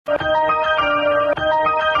Hey,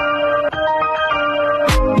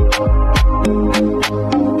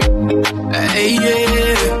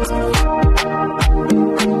 yeah.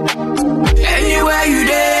 Anywhere you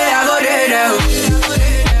there, I go there.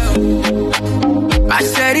 I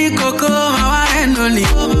said it, Coco, my one and only.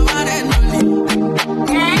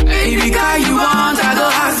 Hey, because you want, I go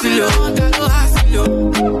hustle.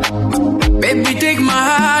 Baby, take my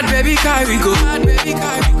heart, baby, carry go.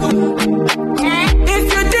 If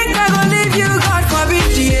you think I go leave you, God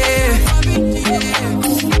forbid, yeah.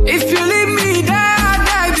 If you leave me,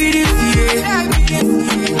 die be this, yeah.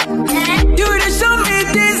 You did so many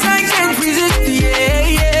things I can't resist, yeah.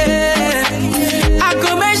 I go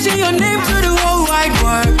mention your name to the whole wide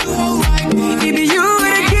world. It be you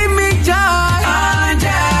that give me joy.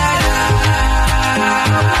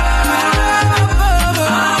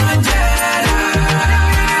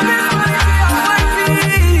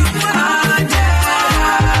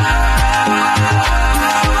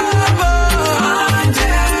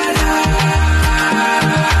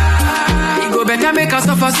 Make us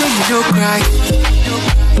suffer so you don't cry.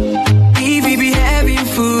 If we be having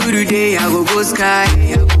food today, I go sky.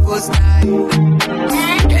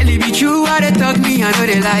 Girl, it be true what they talk me, I know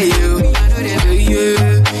they lie you.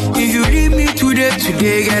 If you leave me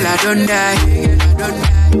today, girl, I don't die.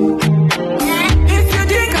 If you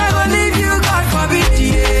think I will leave you, God forbid,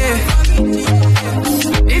 yeah.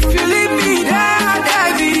 If you leave me,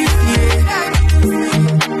 die be this, yeah.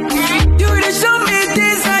 You did show me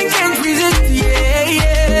things I can't resist.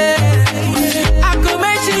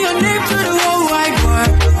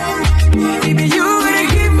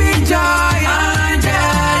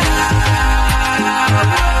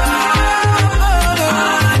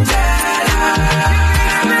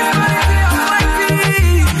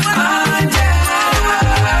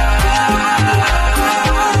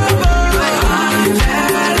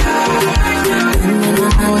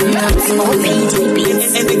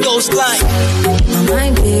 And it goes like my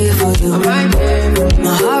mind beats for you,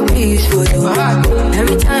 my heart beats for you.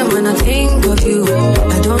 Every time when I think of you, I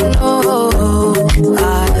don't know.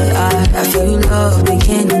 I feel love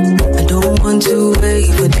again. I don't want to wait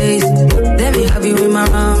for days. Let me have you in my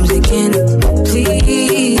arms again,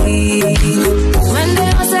 please. When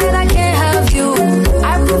they all said I can't have you,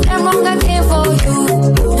 I proved them wrong. I came for you,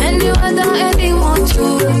 and you had done anyone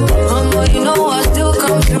too. But you know I still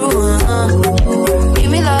come through. Give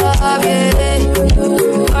me love, yeah.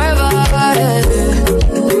 Forever, yeah.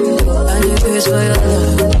 I need this for your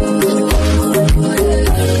love.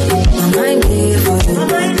 My mind beats for you,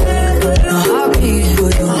 my heart beats for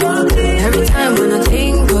you. Every time when I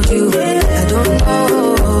think of you, I don't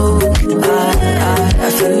know. I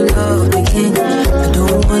feel love again. I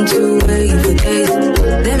don't want to wait for days.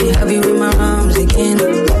 Let me have you in my arms again,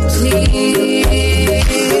 please.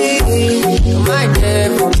 My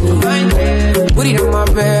name, put it on my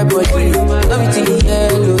bed, but love it in the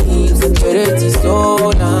yellow. Security,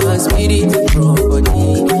 soul, and spirit from body.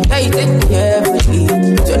 Now you take me heavily.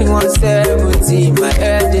 2170, my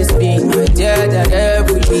head is spin, my dear, that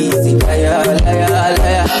every easy. Liar.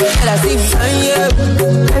 And I see behind you,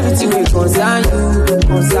 everything will consign you,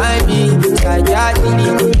 consign me. I got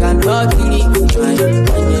it, cannot delete.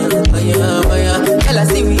 And I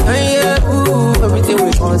see behind you, everything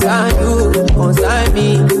will consign you, consign me.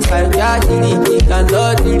 I got it,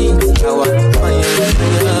 cannot delete.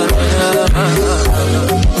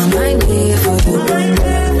 My mind beats for you,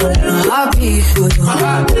 my heart beats for you.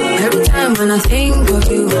 Every time when I think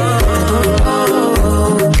of you, I don't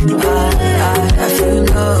know. I feel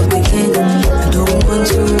love again. I don't want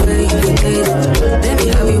to wait for days. Let me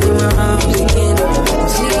have you in my arms again.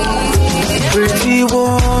 Pretty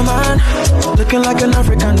woman, looking like an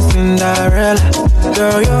African Cinderella.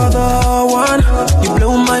 Girl, you're the one. You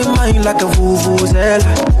blow my mind like a vuvuzela.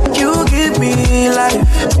 You give me life.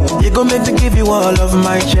 You gon' make me give you all of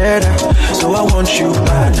my cheddar. So I want you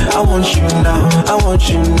bad. I want you now. I want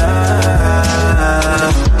you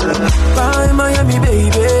now. Bye, Miami,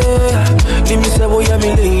 baby. Let me say, oh, yeah,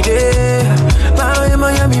 me lady. Bye,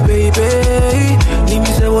 Miami, baby. Let me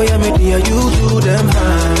say, oh, yeah, me dear. You do them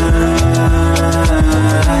fine.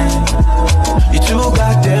 You too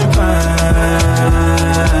goddamn fine.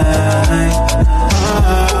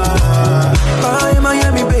 Bye,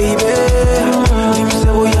 Miami, baby. Let me say,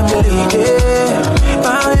 oh, yeah, me lady.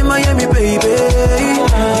 Bye, Miami, baby.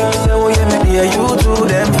 Let me say, oh, yeah, me dear. You do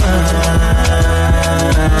them fine.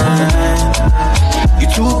 You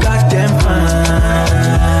too goddamn fine.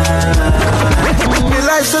 My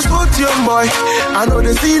life's just good, young boy. I know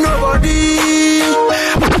they see nobody.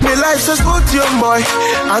 My life's just good, young boy.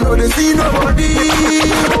 I know they see nobody.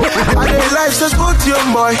 I dey life so smooth,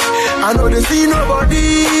 young boy. I know they see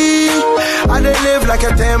nobody. I dey live like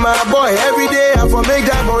a tema boy. Every day I for make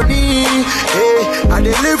that money. Hey, I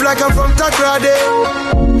dey live like I'm from Takrade.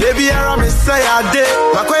 Baby, I'm a Sayade.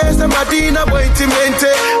 My question, Madina, boy, Timente.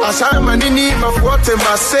 I shine my nini, my water,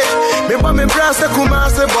 my say. Me want me brass, the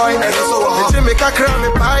Kumase boy. The Jamaica crown, me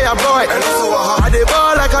pie boy. I dey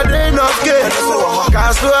ball like a drain of game.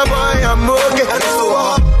 Castle boy, I'm okay.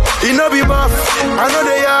 It no be muff, I know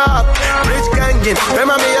they are. Rich gangin',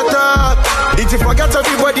 remember me a talk. If you forget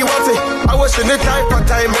everybody want it, I was in the type of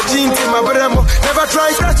time. A chin to my bremo. Never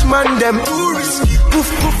try touch man them. Too risky. Poof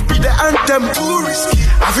poof be the anthem. Too risky.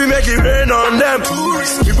 I feel make it rain on them. Too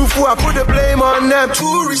risky. People who I put the blame on them.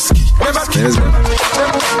 Too risky. Never.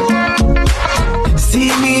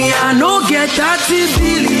 See me, I no get 30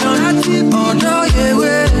 billion. Oh no, yeah,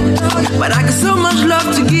 well. But I got so much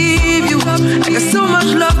love to give you. I got so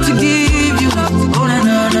much love to give you. Oh na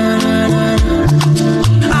na na na na.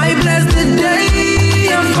 I bless the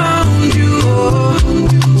day I found you.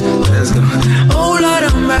 Let's go. Oh Lord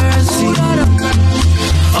of mercy.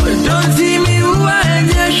 Oh, don't see me who I am,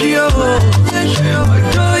 yes, yo. Oh,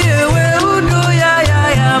 do you, well, do ya, ya,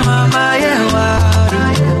 ya, mama, yeah, wow.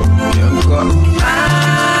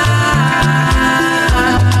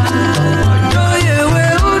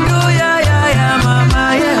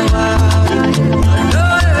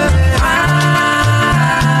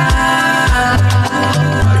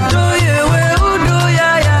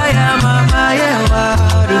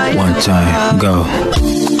 Time, go.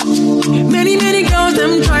 Many girls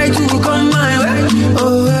them try to come my way.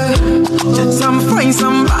 Oh, some fine,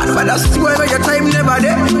 some bad, but that's why your time never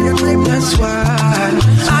there. That's why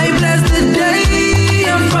I bless the day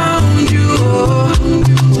I found you.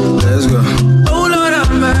 Let's go. Oh Lord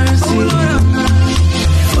have mercy.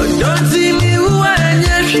 But don't see me who I am,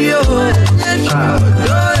 yes, yo.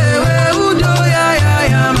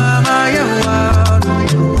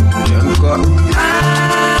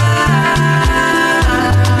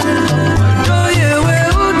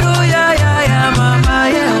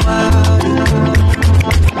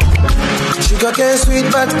 Sugar sweet,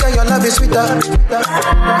 but your love is sweeter.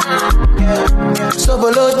 So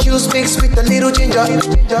below juice mixed with a little ginger.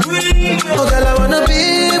 Oh girl, I wanna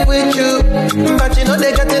be with you, but you know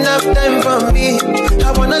they got enough time for me.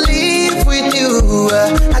 I wanna live with you.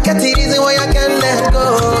 I got the reason why I can't let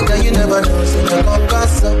go. Girl, you never know, say you gon'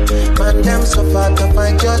 pass up. Man, them so far to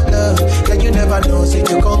find your love. Girl, you never know, say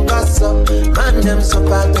you gon' pass up. Man, them so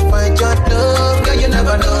far to find your love. Girl, you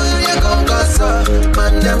never know, say you gon' pass up.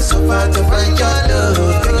 Man, them so far to find your love.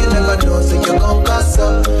 Girl, you never know, say you gon' pass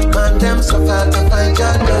up. Man, them so far to find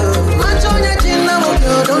your love. Match on your chin, now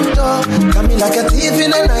you don't talk. Got me like a thief in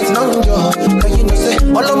the night, no job. Girl, you know, say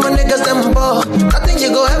all of my niggas them ball. Nothing you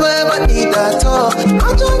go ever need at all.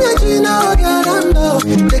 Match on your chin, now you don't know.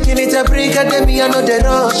 Taking it a break, and then me I know the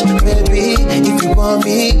rush. Baby, if you want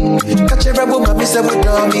me, catch a rebel, my miss with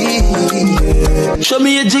me. Show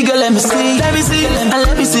me a jigger, let me see. Let me see. And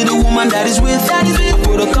let me see the woman that is with. I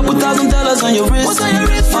put a couple $1,000 on your wrist. What's on your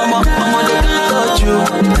wrist? Mama, they can't touch you.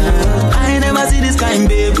 I ain't never see this kind,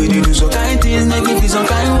 babe. We do so kind things, make me feel some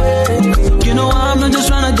kind way. You know I'm not just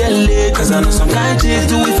trying to get laid, cause I know some kind chicks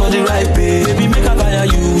do it for the right pay. Baby, make I fire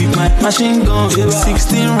you with my machine gun.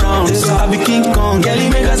 16 rounds, I be King Kong. Girl,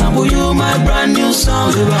 make I sample you my brand new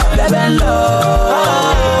song. Baby,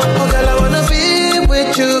 love. Oh, girl, I wanna be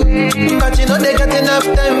with you, but you know they got enough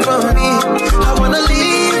time for me. I wanna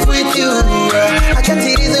live with you. I got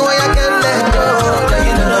the reason why I can't let go. Girl,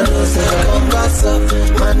 you never know, say you gon' pass up.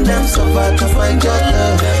 Man, them so far to find your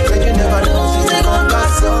love. Girl, you never know, say you gon'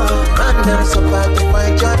 pass up. Man, them so far to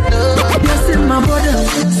find your love. Yes, in my brother.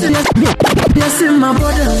 Yes, in my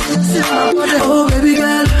brother. Oh, baby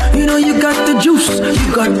girl, you know you got the juice,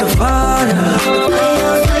 you got the fire.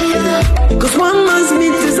 Cause one man's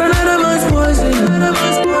meat is another man's poison.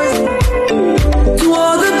 To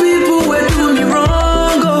all the people who do me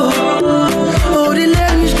wrong, oh, they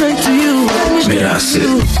led me straight to you.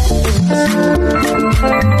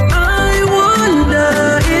 I wonder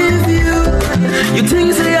if you think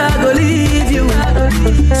say I go leave you.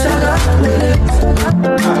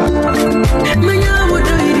 Man, would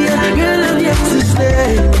do it, girl, I'm yet to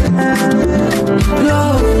stay. No,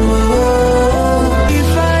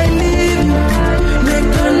 if I leave you, make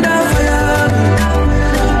thunder fire,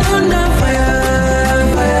 fire.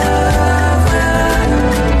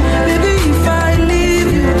 Baby, if I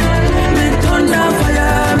leave you, make thunder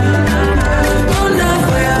fire,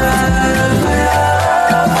 fire.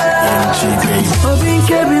 Oh, being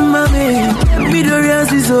keeping mommy,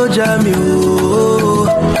 Midorians is so jammy, oh.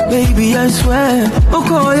 Baby, I swear,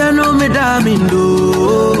 Okoya no me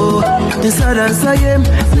damindo. Inside and saying,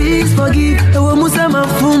 please forgive. Ewo musema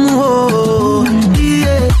fumu.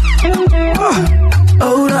 Yeah.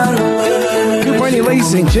 Good morning,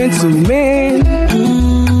 ladies and gentlemen.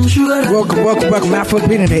 Welcome,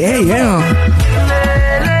 Afrobeat in the AM.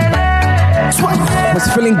 Was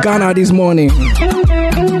feeling Ghana this morning.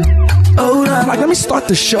 Like, let me start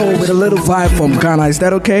the show with a little vibe from Ghana. Is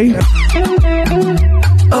that okay?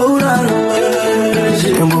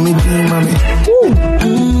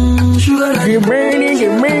 Get rainy,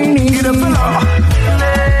 get rainy. Get up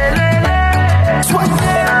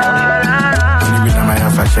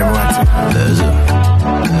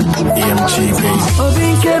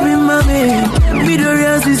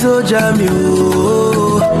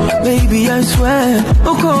baby, I swear,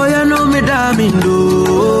 Okoya no me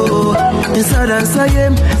damindo. Inside and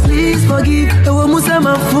saying, please forgive. Ewo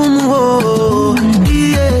musema fumu.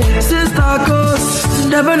 Yeah, sister cause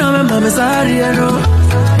never know me mama sorry no.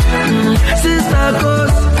 Sister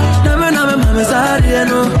cause never know me mama sorry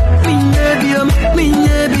no.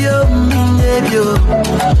 Minyebio.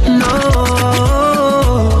 No.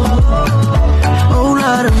 Oh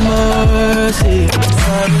Lord of mercy.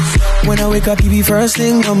 When I wake up, you be first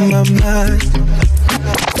thing on my mind.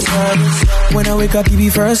 When I wake up, you be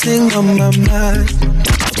first thing on my mind.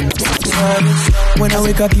 When I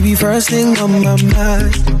wake up, you be first thing on my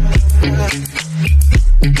mind.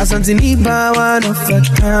 I something need by one of a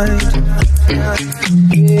kind.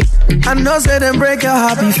 I know say them break your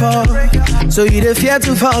heart before, so you the fear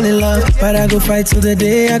to fall in love. But I go fight till the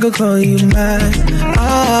day I go call you mine.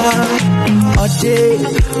 All day,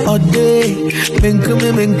 men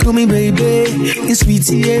come, baby. It's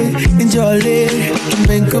sweetie, enjoy it.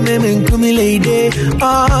 Men come, lady.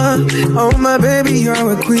 Oh my baby,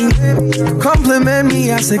 you're a queen. Compliment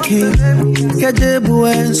me as a king. Get the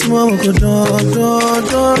boy and smoke a door,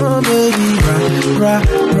 baby.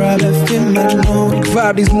 Grab a fin, my nose.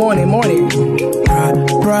 Vibe this morning.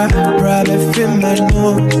 Grab a fin, my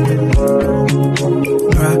nose.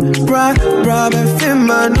 Grab a fin,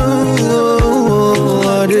 my nose.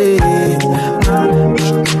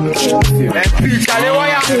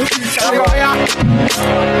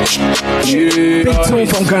 Big tune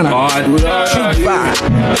from Ghana. Big vibe.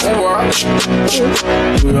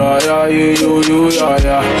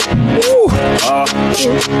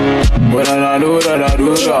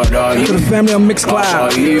 To the family on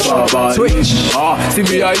Mixcloud, Twitch. See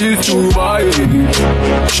me, I used to buy it.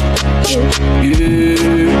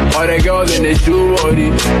 Yeah, all the girls in the shoe body.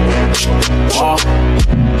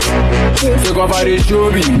 Take off how they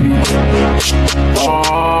show me.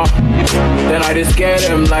 Then I just scare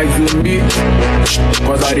them like zombie.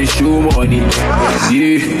 Cause I just show money.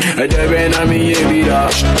 Yeah, and then I mean, yeah,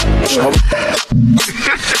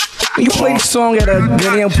 You play the song at a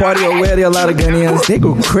Ghanaian party or where there are a lot of Ghanaians, they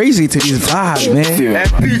go crazy to these vibes, man.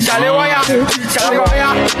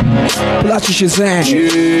 Pull out your Shazam.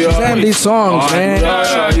 Shazam these songs, man.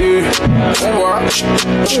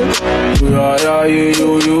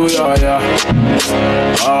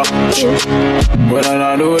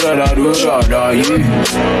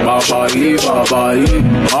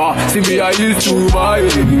 See me, I used to buy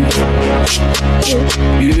it.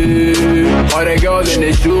 Yeah, all the girls in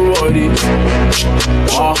the shoe body.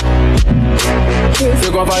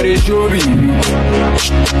 Take off how they show me.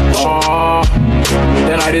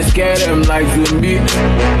 Then I just scare them like zombie.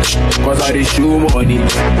 Cause I just show money.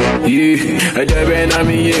 Yeah, and then I'm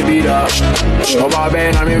in Yebida. Oba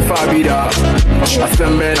Ben, I'm in Fabida.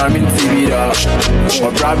 Aston Ben, I'm in Tibida.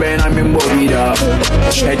 Obra Ben, I'm in Bobida.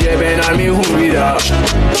 And Ben, I'm in Humida.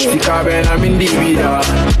 Sika Ben, I'm in Divida.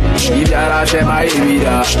 Ibara, Shema,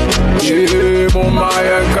 Ibida. Yeah, Mumma,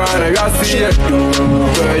 and Kana, you see it too.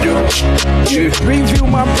 Bring you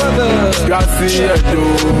my brother. You see it too.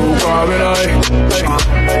 Come on.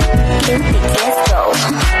 Let's go.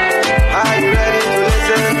 Are you ready to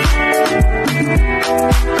listen?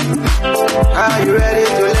 Are you ready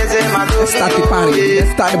to listen? Let's start the party. Yes,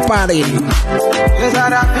 I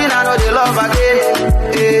feel I know the love again.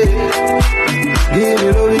 Give me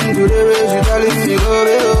loving to the way you telling me go.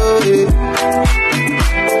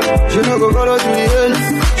 She no go follow to the end.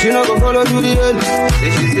 She no go follow to the end. She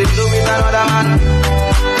said no with another man.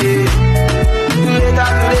 Later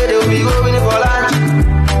today they will be going for lunch.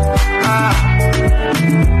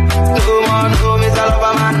 No more, no Mr.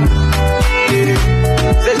 Loverman.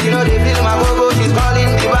 Say she know they feel my go. She's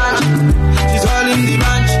calling the bunch. She's calling the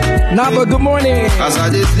bunch. Naba, good morning. As I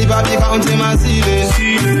just sleep, I be counting my ceiling.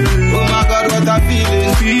 Oh my God, what a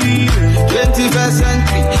feeling. 21st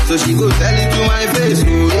century, so she go tell it to my face. Oh,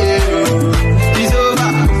 yeah. It's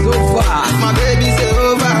over. So far. My baby say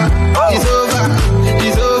over. It's over.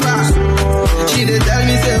 It's over.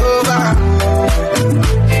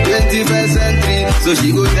 So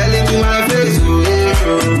she go tell it to my face, oh,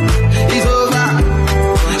 yeah, it's over.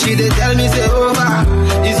 She dey tell me say over,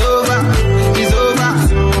 it's over, it's over.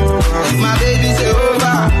 My baby say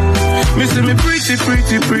over. Missing me pretty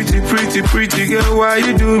girl, why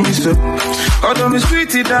you do me so? Although me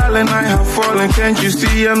sweetie darling, I have fallen, can't you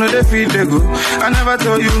see I'm not the feet they go? I never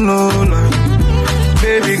told you no lie.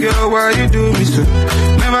 Baby girl, why you do me so?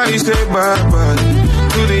 Never you say bye-bye.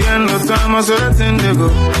 To the end of time, I saw that thing they go.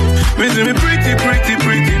 Missing me pretty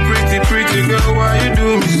girl, why you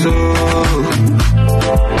do me so?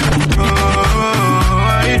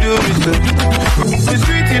 Why you do me so? Me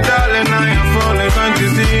sweetie darling, I am falling, can't you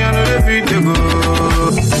see I'm not the feet they go?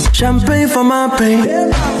 Champagne for my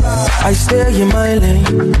pain, I stay in my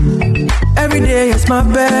lane. Every day is my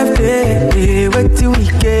birthday, wait till we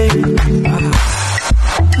get.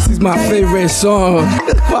 This is my favorite song,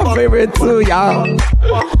 my favorite too, y'all.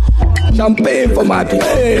 Champagne for my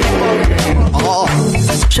pain.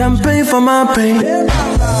 Champagne for my pain,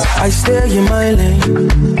 I stay in my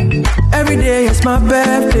lane. Every day is my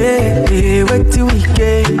birthday, wait till we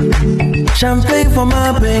get. Champagne for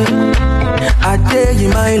my pain, I stay in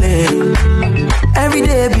my lane. Every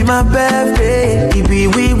day be my birthday, it be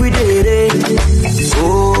we did it.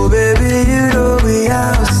 Oh baby, you know we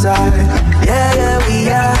outside. Yeah, we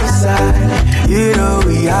outside. You know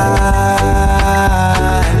we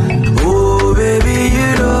high. Oh baby,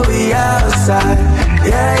 you know we outside.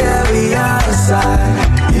 Yeah, we outside.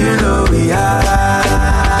 You know we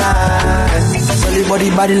high. Everybody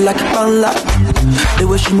body like a panda. The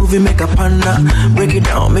way she move it make a panda. Break it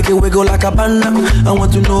down, make it wiggle like a panda. I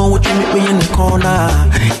want to know what you make me in the corner.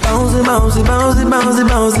 Bouncy, bouncy, bouncy, bouncy,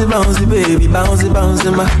 bouncy, bouncy, baby. Bouncy, bouncy,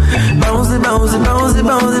 ma. Bouncy, bouncy, bouncy,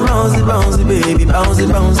 bouncy, bouncy, bouncy, baby. Bouncy,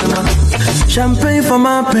 bouncy, ma. Champagne for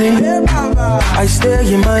my pain, I stay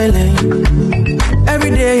in my lane. Every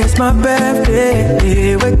day is my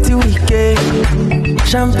birthday, wait till we get.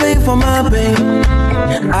 Champagne for my pain,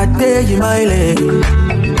 I stay in my lane.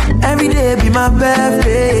 Every day be my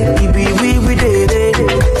birthday, it be we did it.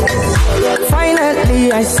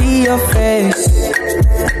 Finally I see your face.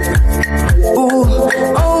 Ooh,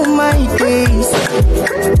 oh my days.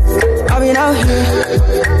 I've been out here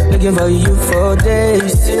looking for you for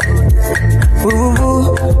days.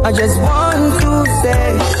 Ooh, I just want to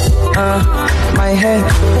say, my head,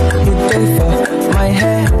 you pay for my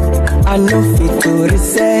head. I know fit to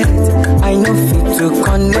reset, I know fit to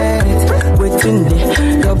connect. Waiting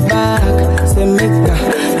your back, say make a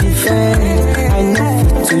defend. I know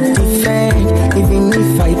fit to defend, even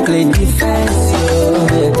if I play defense.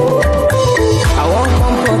 Yeah. I won't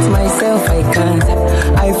comport myself, I can't.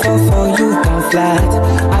 I fall for you, can flat.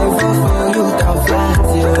 I fall for you, can flat.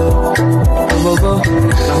 Yo. Go. I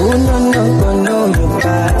will not know you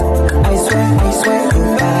bad. I swear you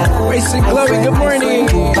bad. Grace and Glory, good morning.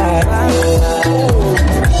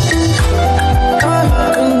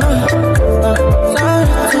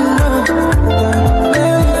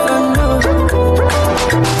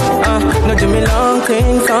 No, do me long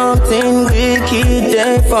thing, something wicked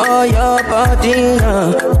there for your body.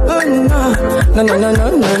 No.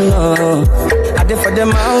 I did for the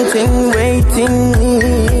mountain waiting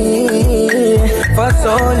for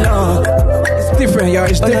so long. It's different, y'all.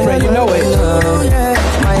 It's different. You know it.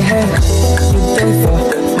 My head, you pay for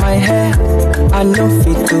my head. I know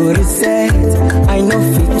fit to reset. I know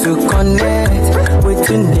fit to connect.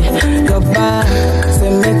 Within your back, say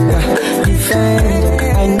make a defend.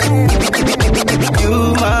 I know You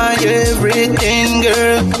my everything,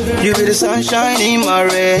 girl. You be the sunshine in my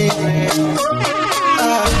rain.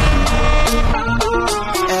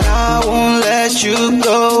 And I won't let you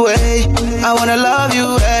go away. I wanna love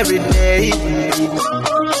you every day.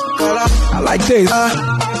 I like this.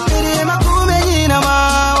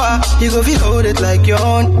 You go feel hold it like your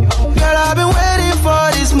own. Girl, I've been waiting for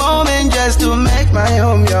this moment just to make my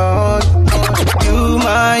home yours. You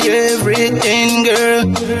my everything, girl.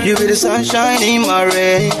 You be the sunshine in my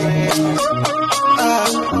rain.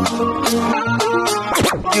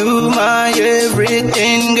 You my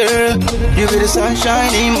everything, girl. You be the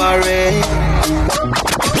sunshine in my rain.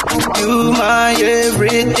 You my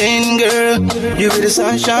everything, girl. You be the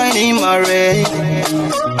sunshine in my rain.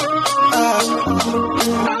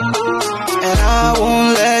 And I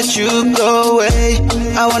won't let you go away.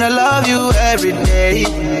 I wanna love you every day.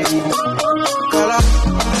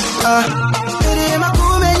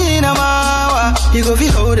 You go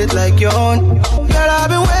feel hold it like your own. Girl, I've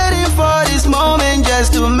been waiting for this moment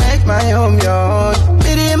just to make my home yours.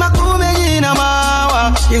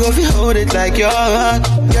 You go feel hold it like your own.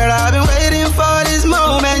 Girl, I've been waiting for this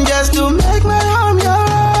moment just to make my home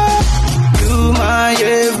yours. You my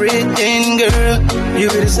everything, girl. You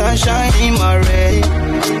be the sunshine in my rain.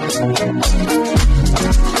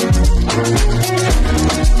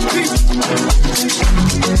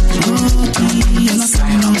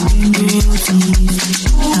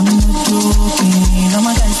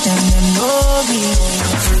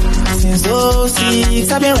 Since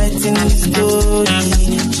 06, I've been writing this story.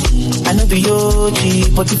 I know the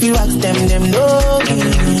OG, but if you ask them know me.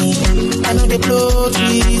 I know the blow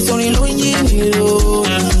trees, only lonely melody.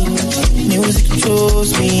 Music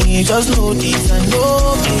chose me, just know this and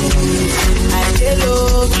know me. I get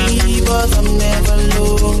low-key, but I'm never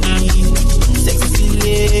lonely. Sexy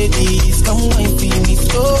ladies, come and feel me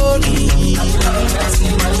slowly.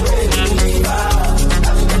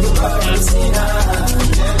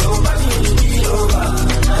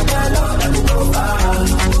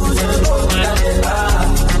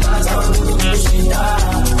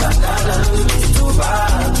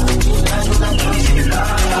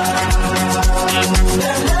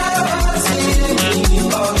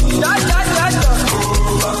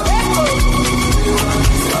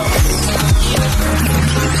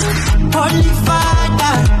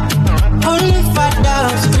 Holy Father,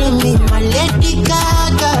 screaming my Lady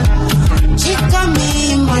Gaga. She got me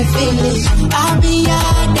in my feelings. I'll be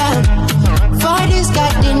yada for this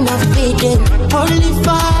garden of Eden. Holy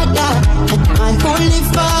Father, my Holy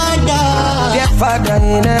Father. Dear Father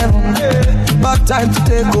in heaven, about time to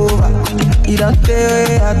take over. You don't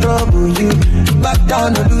tell I trouble you. Back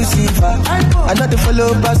down to Lucifer. I know the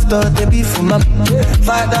follow pastor, they be for my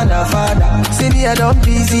Father now Father. See me, I don't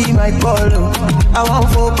busy my call. I won't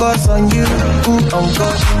focus on you, on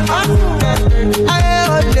God. I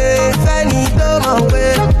only any my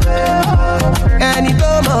way. Any my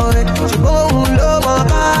way. To go low my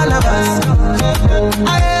Barnabas. I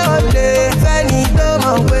only any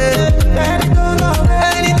my way. Any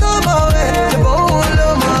my way. To go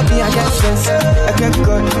low my be I get sense. I get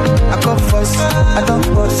God. I come first. I don't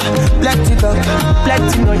boss. Plenty talk,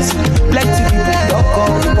 plenty noise, plenty people. Don't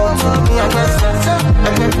call me but me I get sense. I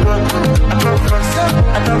get God. I come first.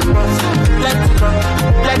 I don't boss. Plenty talk,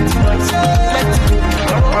 plenty noise, plenty people.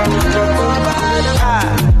 Don't call me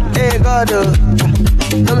hey God,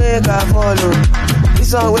 don't make I follow.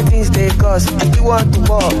 This one with things they cause. I still want to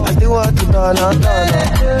walk, I still want to turn.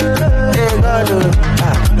 Hey God,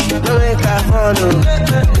 don't make I follow.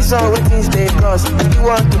 This one with things they cause. I still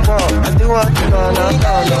want to walk, I still want to turn.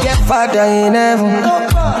 Yeah, Father in heaven.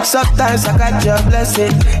 Sometimes I got your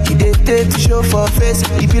blessing. He did take to show for face.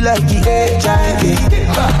 If you like it, HIV.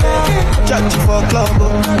 Church for club,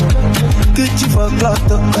 Gucci for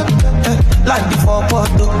clotto, land for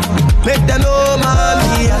photo. Make them know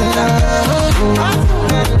mommy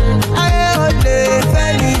I only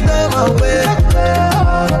any my way.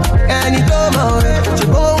 Any my way. You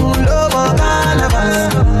go low my Barnabas.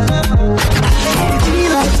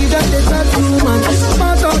 You don't they talk too much.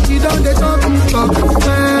 Small talk, you don't they talk too much.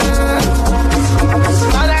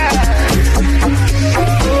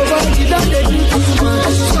 You don't they do too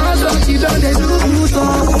much. Small talk, you don't they do too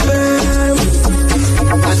much.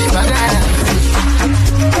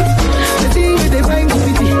 The thing with the fine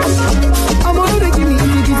pity. I'm already giving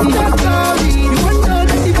you the story. You want to know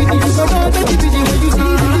the pity, you don't know the pity when you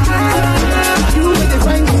see the you with the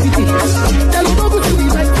fine pity. Tell me what to be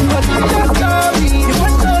like to what you story. You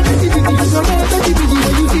want to know the pity, you don't know the pity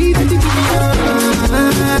when you see the pity.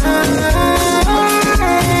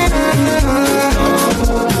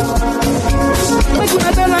 But you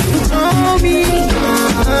never like to know me.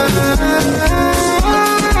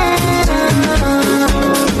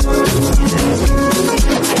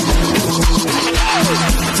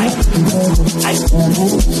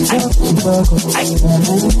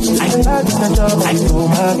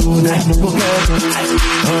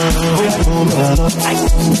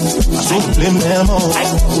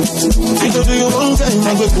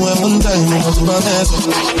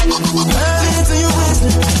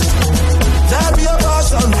 That be a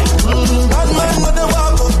passion. Bad man with the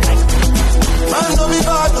walk up. Man don't be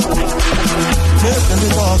bad. Take the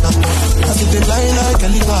water. I see the blind like a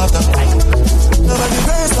water. Nobody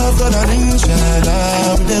praise of God and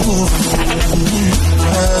inshallah with the move.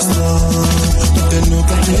 Yes, Lord. Then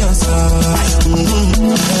look at the answer.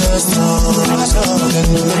 Yes, Lord. Then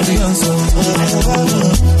look at the answer.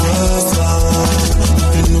 Yes, Lord.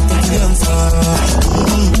 Then look at the answer.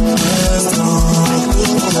 Yes, Lord.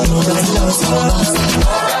 Then look at the answer.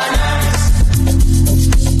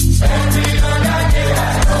 Every other day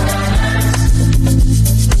I organize.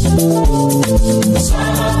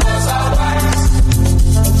 Some of us are wise.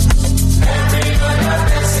 Every other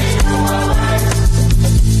day see you are wise.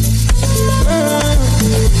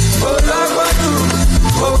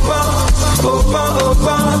 Oh,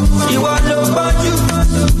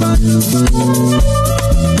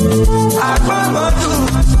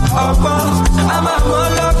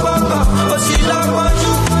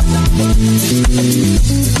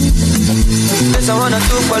 Yes, I wanna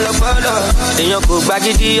do polo polo. Then you go back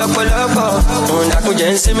it the polo. I could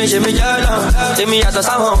just see me jala. Take me out of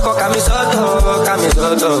sound, call me soto.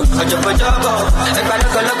 Ojo pojobo.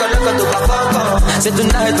 Look to papa. Say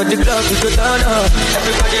tonight for the club we go down.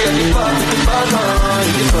 Everybody at the party, the polo.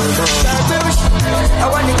 I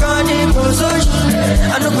want the gun in position.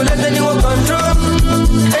 I don't go let anyone control.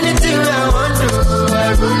 Anything I want to,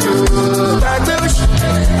 I will do. I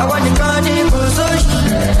want the gun in position.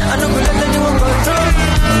 I don't go let anyone control.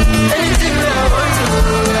 Anything I want to,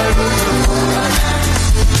 I will do.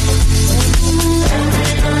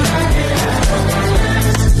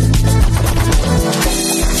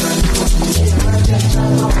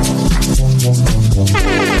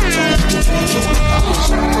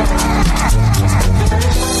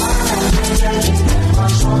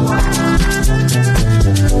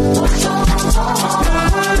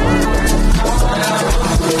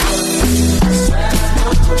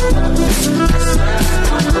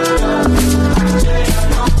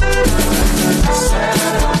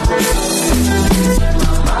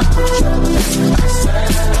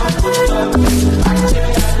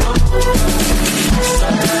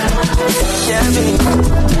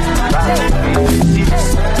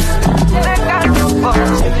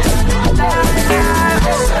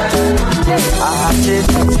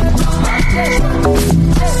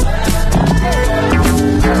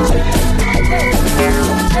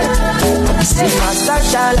 See my star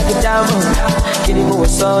shine like a diamond. Kitty move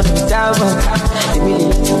so the diamond. The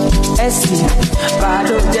SC,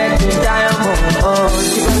 Bado Jack the diamond.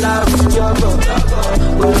 Keep a loud juggle.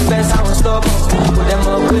 With the best I was stop. Put them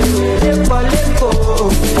up with the polico.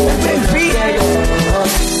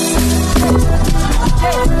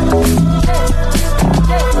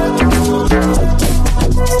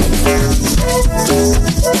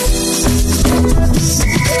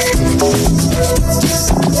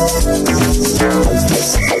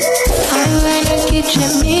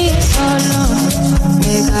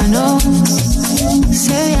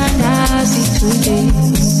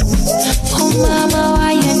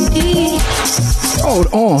 Hold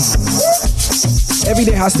on. Every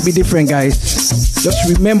day has to be different, guys. Just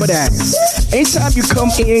remember that. Anytime you come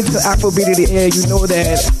into Afrobeat in the air, you know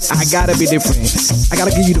that I gotta be different. I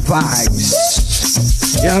gotta give you the vibes.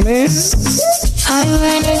 You know what I mean? I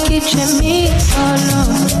went to kitchen me solo.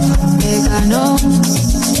 Vegano.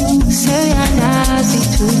 Say I'm nasty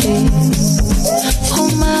today. Oh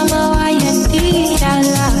mama, why you did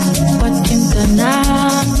Allah? What in the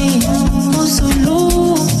nami?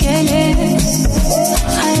 Musulu kele.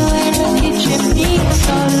 I went to kitchen me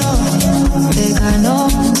solo. Vegano.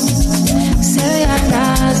 Say I'm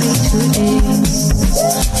nasty today.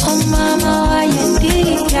 Oh mama, why you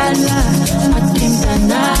did Allah? What in the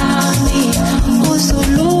nami?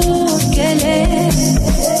 Musulu kele.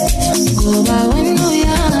 Go ba wenu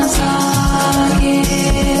ya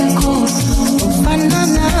sageko.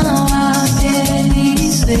 Banana wa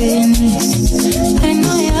deliseni.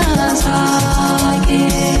 Wenu ya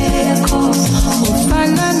sageko.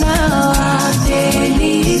 Banana wa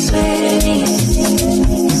deliseni.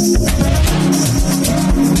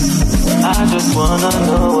 I just wanna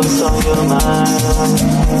know what's on your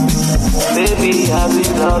mind. Baby, I've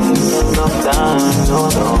been loving you a long time, no.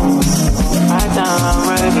 Right now I'm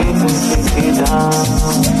ready to kick it down.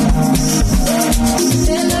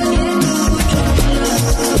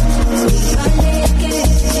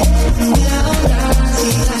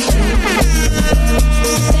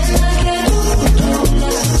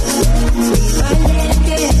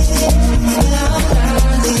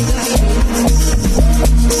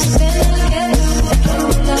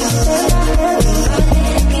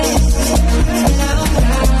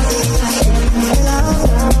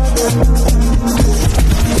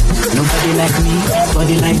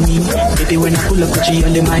 Body like me, baby when I pull up Gucci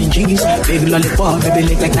under my jeans. Big lollipop, baby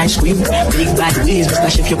lick like ice cream. Big bad ways, Mr.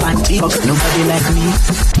 Shift your panties. Nobody like me,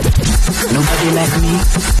 nobody like me,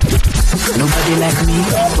 nobody like me,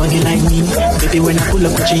 body like me. Baby when I pull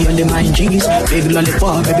up Gucci under my jeans. Big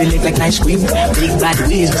lollipop, baby lick like ice cream. Big bad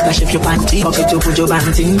ways, Mr. Shift your panties. Pocket to put your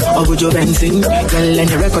banting, or put your benzing. Girl,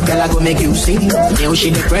 any record, girl, I go make you sing. Now she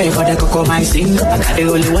the pray for the cocoa my sing. I got the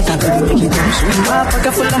only water, baby, make it come swing. My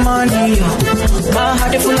pocket full of money, my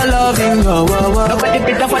heart full of loving, nobody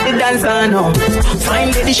better for the dancer, no.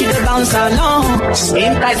 Fine lady, she the bouncer, no.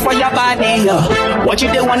 Skin tight for your body, what you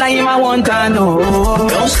do wanna him, I want to know.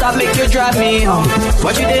 Don't stop, make you drive me,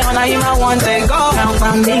 what you do wanna him, I want to go. Down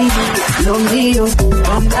for me, no me,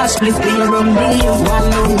 from that split, be around me, one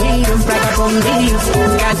no me, brag up on me.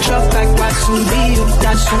 Catch up like what's to be,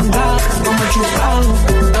 that's so bad, how much you found.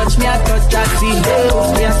 Touch me, I touch, I see you.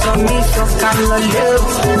 Yes, on me, so talk and no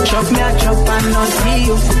live. Chop me a chop and not see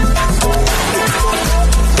you.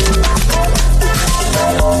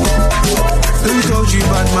 Who told you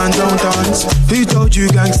bad man don't dance? Who told you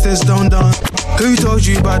gangsters don't dance? Who told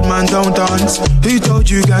you bad man don't dance? Who told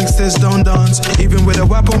you gangsters don't dance? Even with a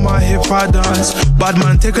whip on my hip I dance. Bad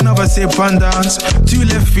man take another sip and dance. 2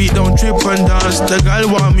 left feet don't trip and dance. The girl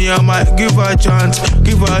want me, I might give her a chance.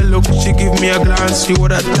 Give her a look, she give me a glance. She wore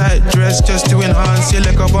that tight dress just to enhance. You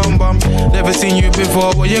like a bum bum. Never seen you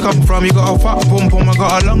before, where you come from? You got a fat pum pum, I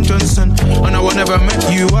got a long Johnson. And I will never met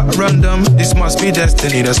you at random. This must be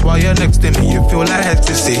destiny, that's why you're next to me. You feel like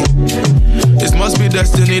ecstasy. This must be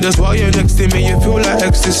destiny, that's why you're next to me. You feel like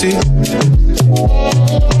ecstasy.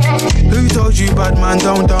 Who told you bad man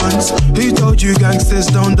don't dance? Who told you gangsters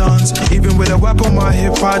don't dance? Even with a whip on my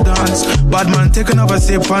hip I dance. Bad man take another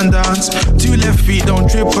sip and dance. 2 left feet don't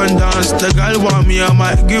trip and dance. The girl want me, I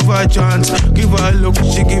might give her a chance. Give her a look,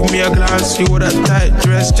 she give me a glance. She wore that tight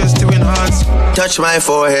dress just to enhance. Touch my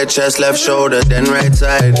forehead, chest, left shoulder, then right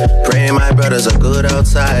side. Pray my brothers are good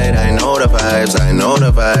outside. I know the vibes, I know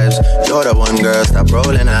the vibes. You're the one girl, stop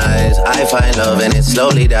rolling eyes. I find love and it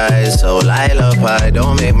slowly dies. So lullaby,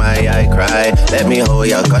 don't make my eye cry. Let me hold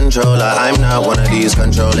your controller. I'm not one of these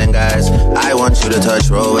controlling guys. I want you to touch,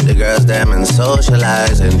 roll with the girls, them and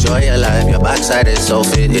socialize. Enjoy your life, your backside is so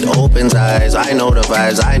fit, it opens eyes. I know the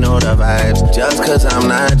vibes, I know the vibes. Just cause I'm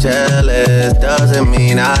not jealous doesn't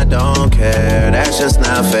mean I don't care. That's just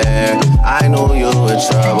not fair. I knew you were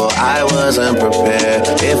trouble, I wasn't prepared.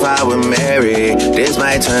 If I were married, this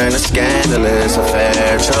might turn a scandalous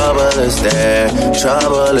affair. Trouble is there,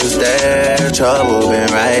 trouble is there. Trouble been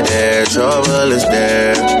right there, trouble is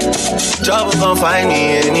there. Trouble gon' find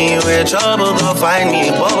me anywhere. Trouble gon' find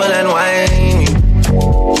me, bubble and whiny.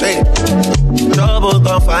 Hey. Trouble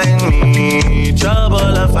gon' find me. Trouble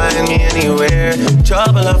will find me anywhere.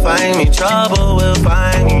 Trouble will find me. Trouble will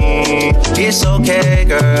find me. It's okay,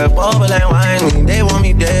 girl. Bubble and whine me. They want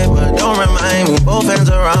me dead, but don't remind me. Both hands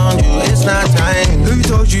around you. It's not time. Who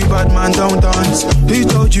told you bad man don't dance? Who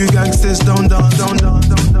told you gangsters don't dance? Don't dance,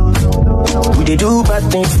 don't dance, don't dance. We dey do bad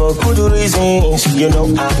things for good reasons, you know.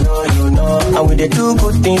 I know you know. And we dey do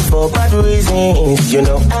good things for bad reasons, you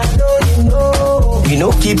know. I know you know. We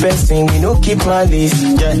no keep passing, we no keep malice.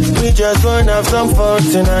 Yeah, we just wanna have some fun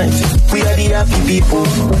tonight. We are the happy people.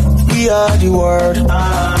 We are the world.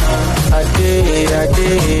 I did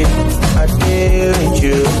with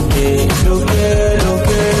you.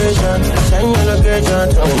 Location, send your location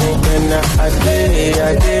to me. Then I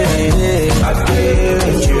did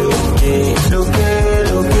with you.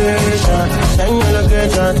 Location, send your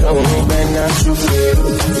location to me. Then I shoot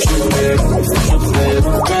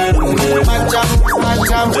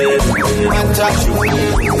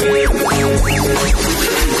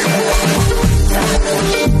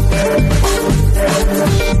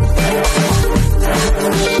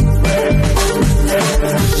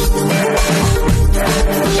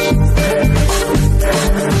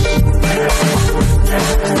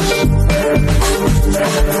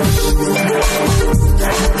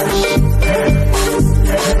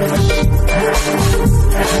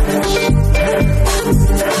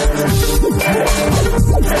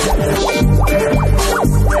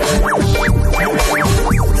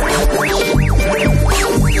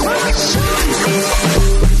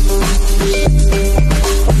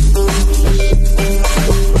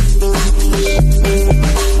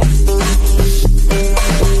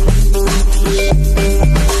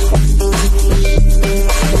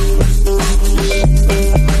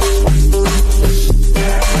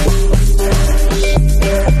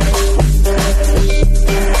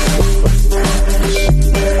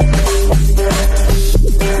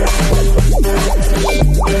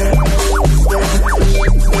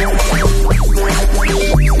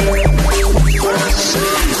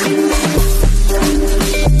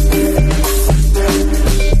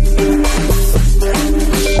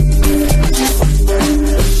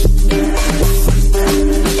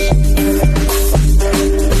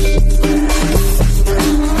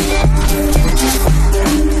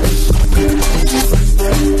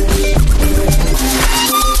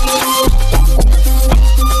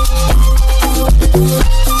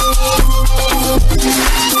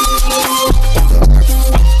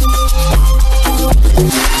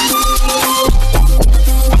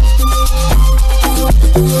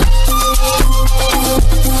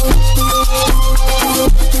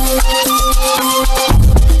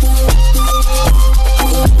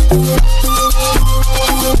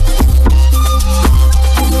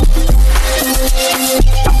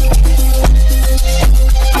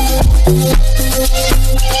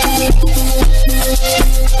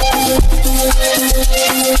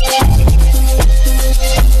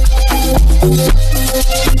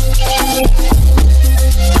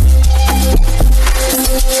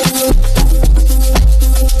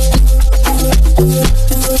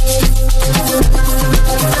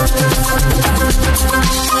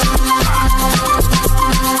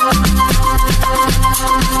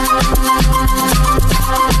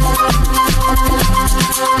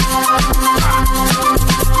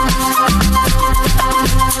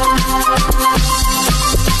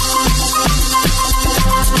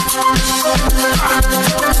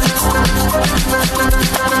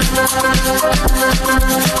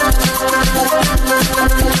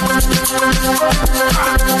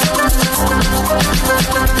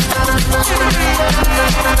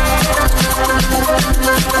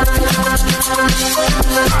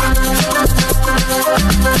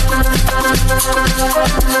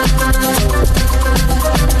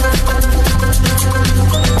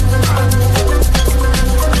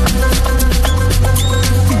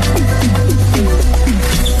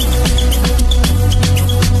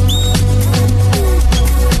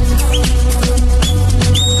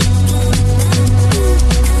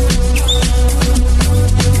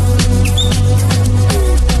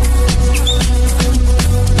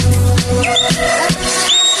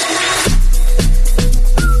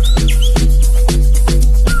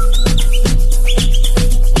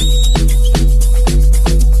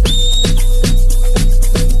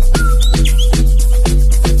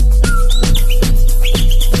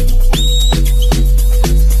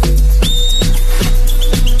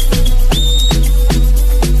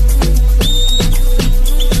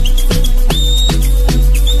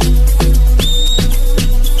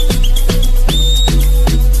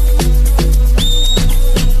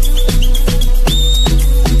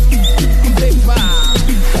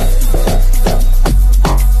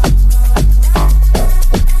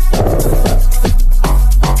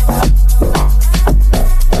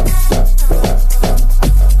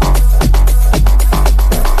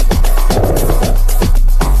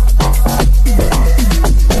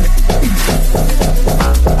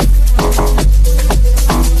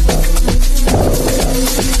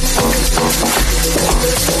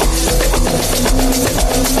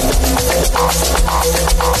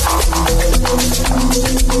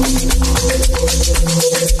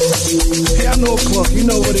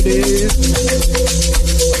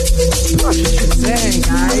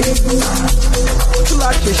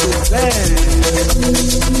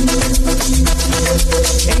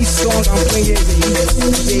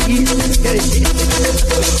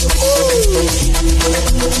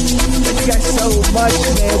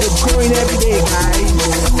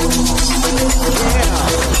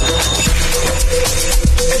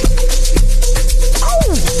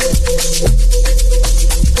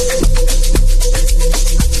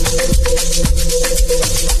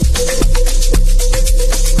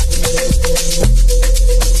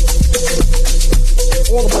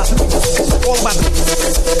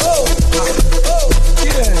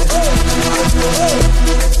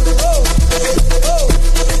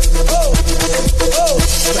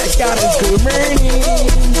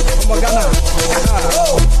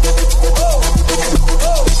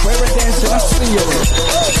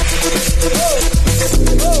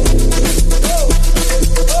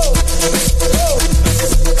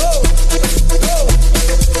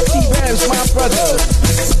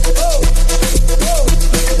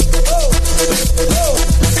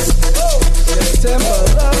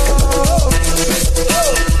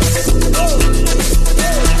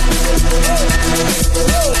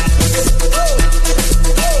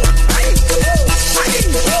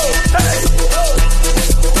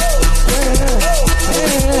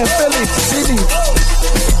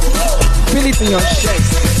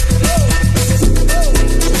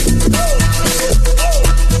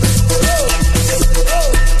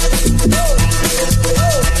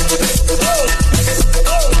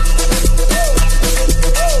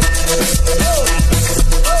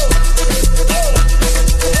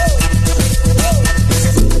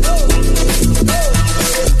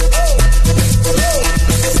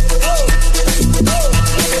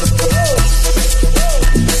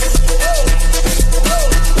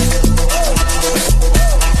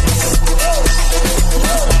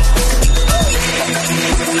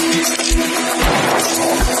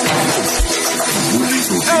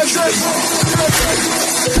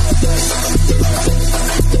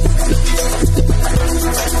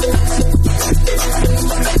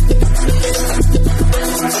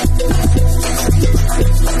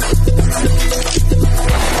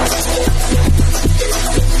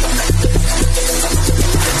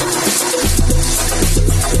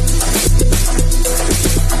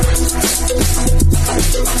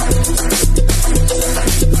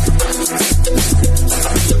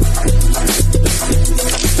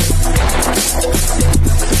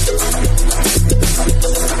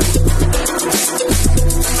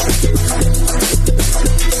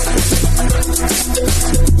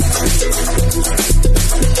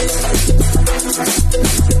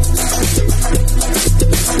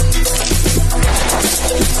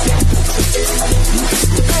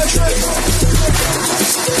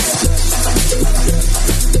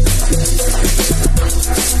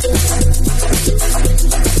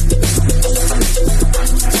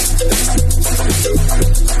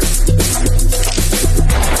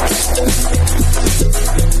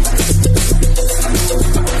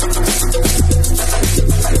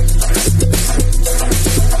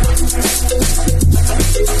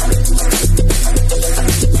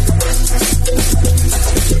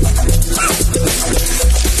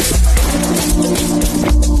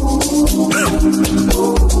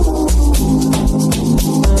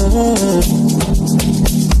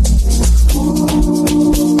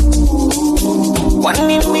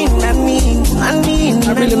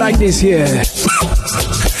this here.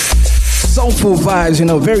 Soulful vibes, you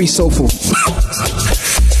know, very soulful.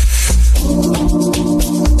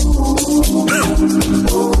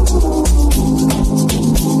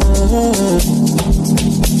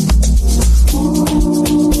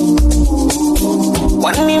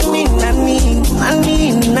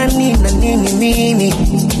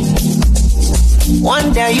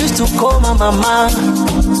 One day I used to call my mama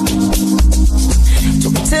to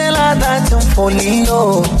tell her that I'm falling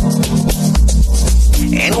low.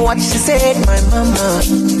 And what she said, my mama,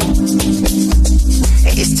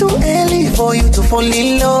 it's too early for you to fall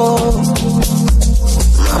in love.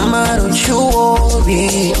 Mama, don't you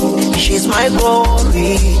worry, she's my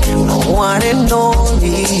glory, my one and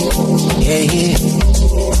only. Yeah, yeah.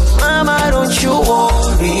 Mama, don't you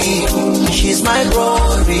worry, she's my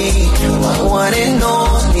glory, my one and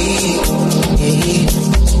only. Yeah.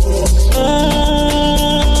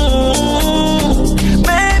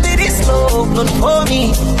 Baby, this love not for me.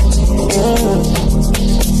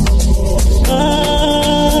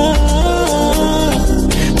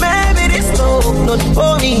 Baby, this love not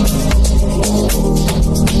for me.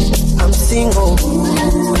 I'm single.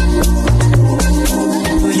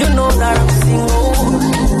 You know that I'm single.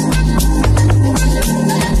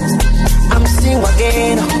 I'm single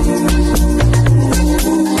again.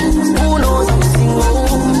 Who knows I'm single?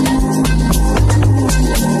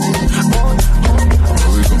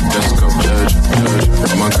 Let's go, judge.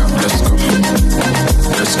 Come on, let's go.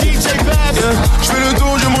 Let's go. Je fais le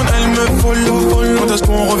tour du monde, elle me follow. Quand est-ce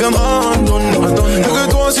qu'on reviendra? Que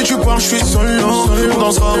toi, si tu pars, je suis solo. On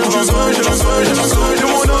dansera où tu veux, j'ai la seule. T'es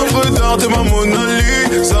mon œuvre d'art, t'es ma Mona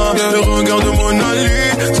Lisa. Le regard de Mona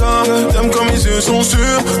Lisa. T'aimes comme mes yeux sont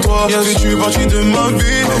sur toi. Fais-tu partie de ma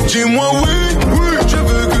vie? Dis-moi oui, je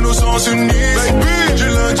veux que nos sens s'unissent. Du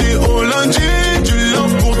lundi au lundi, du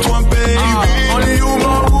love pour toi, baby. Only you,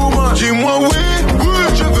 my woman. Dis-moi oui,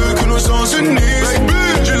 je veux que nos sens s'unissent.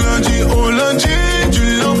 Du lundi au lundi, du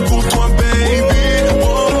love pour toi, baby.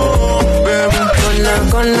 Oh, baby.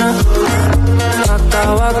 Gonna, waka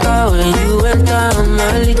waka when you enter my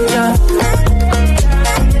licha.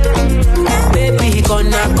 Baby,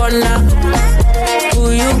 gonna,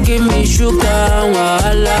 will you give me sugar,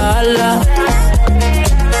 wala, wala.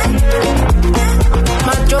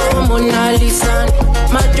 Macho Mona Lisa,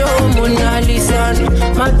 Macho Mona Lisa,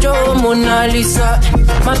 Macho Mona Lisa,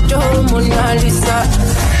 Macho Mona Lisa.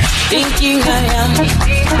 Thinking I am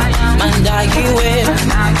Mandagiwe.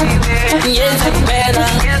 Yes, I'm better.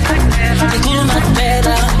 Good, much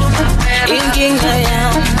better. Thinking I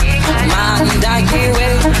am Mandagiwe.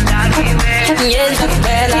 Yes, I'm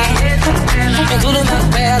better. Good, much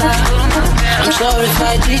better. I'm sorry if I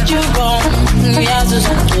did you wrong. Yeah, just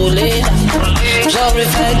I'm too late. I'm sorry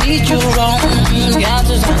if I did you wrong. Yeah,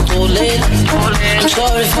 just I'm too late. I'm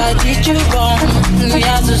sorry if I did you wrong.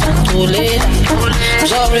 Yeah, just I'm too late. I'm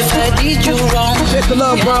sorry if I did you wrong. Check the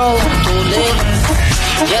love, bro. Too late.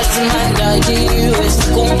 Yes, Mandagi, it's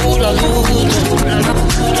Kumbula Ludo.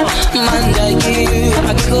 Mandagi,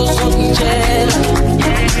 I can go so jail.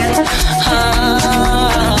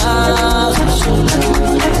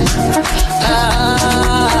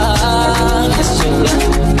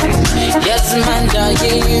 Yes,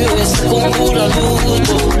 Mandagi, it's Kumbula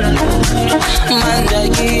Ludo.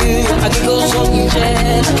 Mandagi, I can go so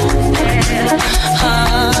jail.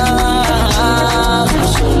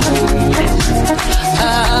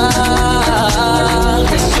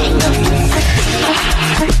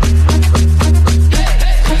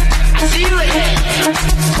 See you again.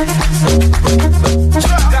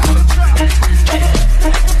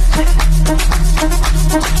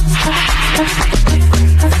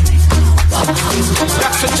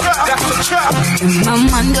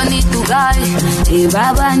 Mama don't need to guy,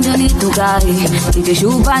 Baba don't need to guy,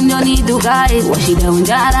 Shuban don't need to guy, Washi down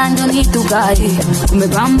Jaran don't need to guy, Kume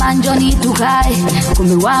Bamban don't need to guy,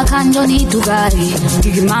 Kume Wakan don't need to guy,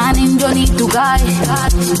 Gigimanin don't need to guy.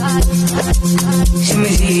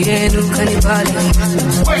 Shimizi look at the body.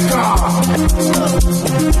 Wake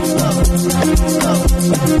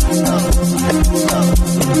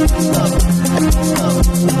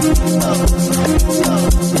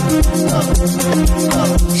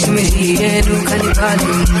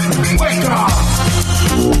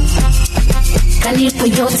Kanipa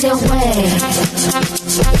yote we,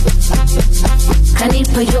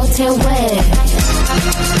 Kanipa yote we,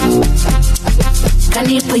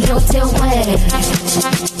 Kanipa yote we.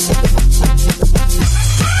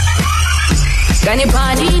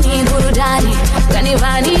 Kanipanini burudani,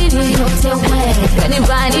 kanipanini yote we,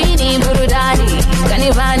 kanipanini burudani,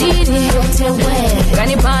 kanipanini yote we,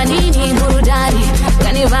 kanipanini burudani,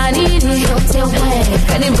 kanipanini yote we,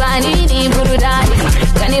 kanipanini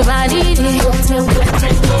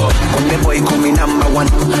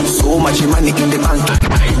one. So much money in the bank.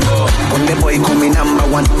 When the boy call me number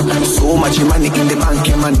one. So much money in the bank,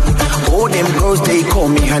 man. All them girls they call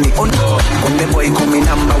me honey. When the boy call me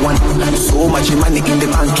number one. So much money in the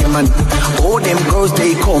bank, man. All them girls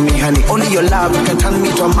they call me honey. Only your love can turn me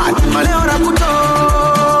to a madman.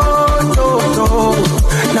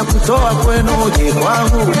 Na kutoa kwenu je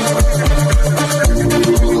kwangu.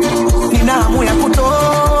 Nina hamu ya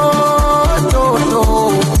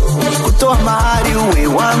kutoa mahari uwe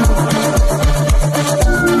wangu.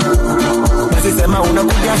 Sema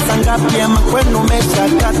unakuja sangapi ama kwenu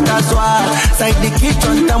umeshakatazwa. Saidi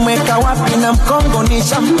kichwa nitamweka wapi na mkongo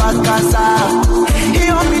nishampakaza.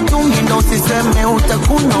 Hiyo mitungi ndo usiseme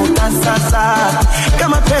utakuna utasasa.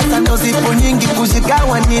 Kama pesa ndo zipo nyingi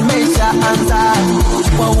kuzigawa nimeshaanza.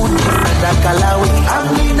 Kwa sadaka lawi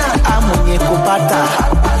amina mwenye kupata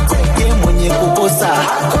ye mwenye kukosa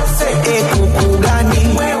kuku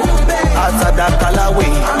gani. Sadaka lawi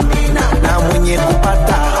na mwenye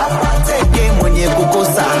kupata mwenye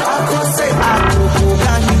kukosa akuku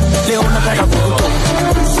gani. Leo nataka kukutoa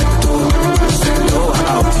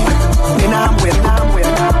ninamwe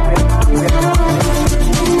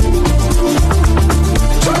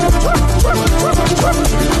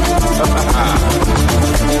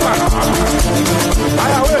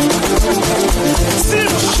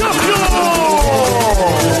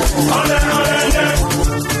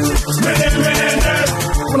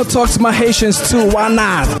I want to talk to my Haitians too, why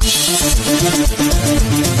not?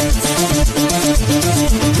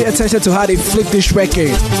 Pay attention to how they flip this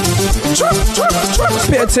record.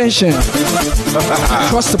 Pay attention.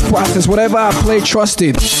 Trust the process. Whatever I play, trust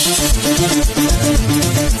it.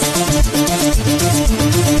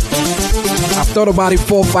 I've thought about it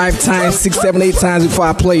 4, 5 times, 6, 7, 8 times before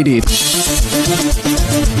I played it.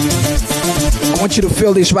 I want you to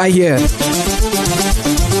feel this right here.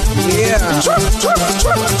 Yeah.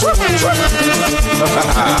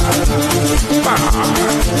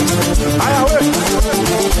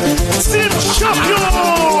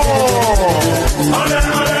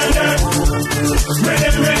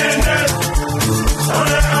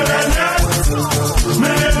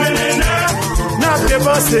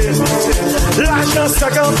 L'argent ça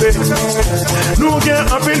campé. Nous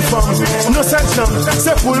gagnons un peu de femme. Nos 700,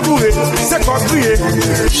 c'est pour le bourrer. C'est quoi crier.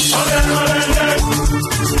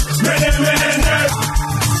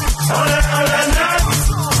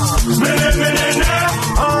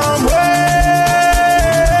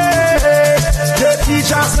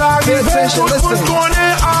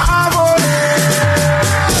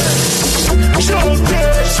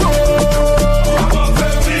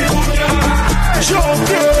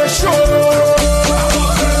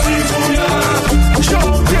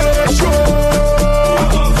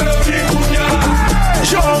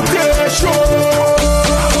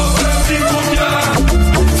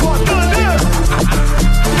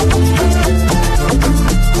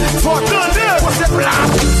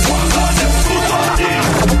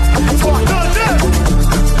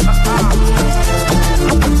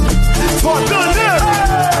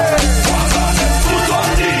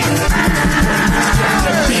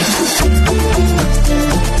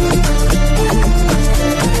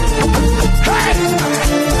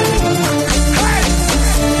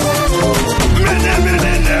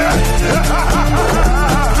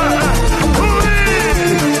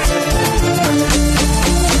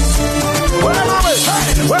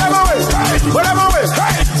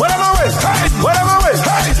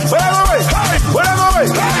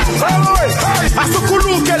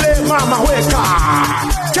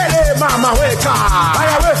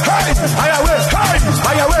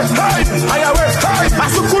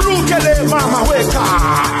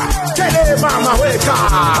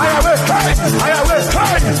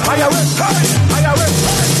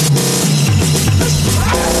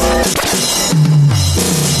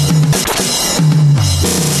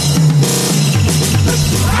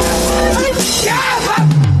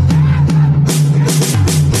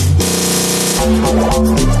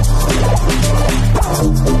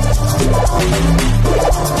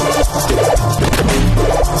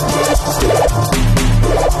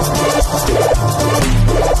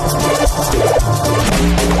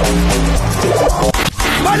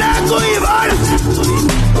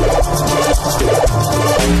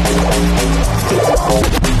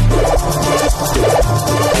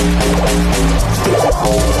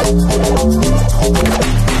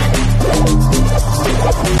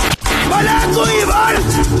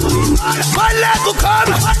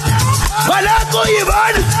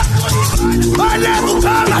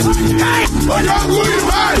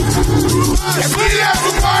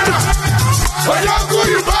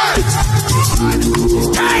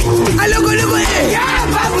 Hey, look, yeah,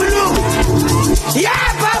 babulu. Yeah,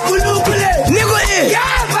 babulu, nigga,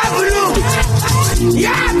 yeah, babulu.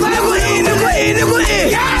 Yeah, babulu, nigga,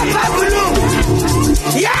 yeah, babulu.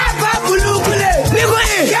 Yeah, babulu, nigga,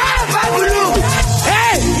 yeah, babulu.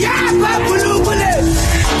 Hey, yeah, babulu,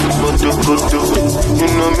 you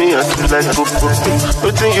know me, I feel like Coco.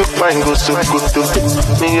 Nothing you find go so good.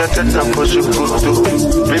 Me, I tell them for you good.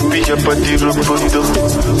 Baby, your body roboto.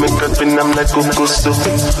 Make up and I'm like Coco so.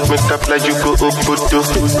 Make up like you go Obodo.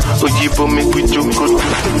 Oh, you for me with you good.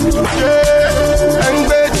 Yeah, and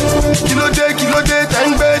bed. Kilo day,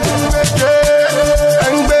 and bed. Yeah,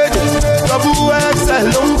 and bed. Double XL,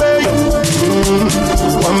 long bed.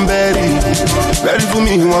 One berry. Berry for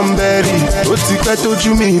me, one berry. Ó ti pẹ́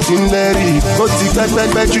tójú mi ti ń lẹ́rì. Ó ti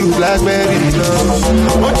pẹ́ ju blackberry lọ.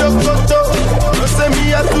 Ojo koto, ló ṣe mi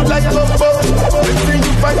àtú like popo. Wetin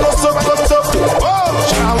you find go so koto.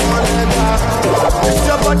 Ṣàwọn ẹ̀dá, it's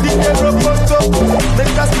your body dey roboto.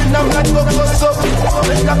 Make us spin am like kokoso.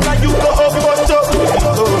 Make us like you go oboto.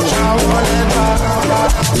 Ṣàwọn ẹ̀dá.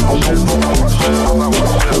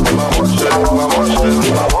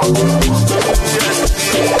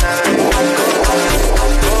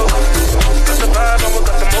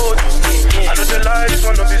 This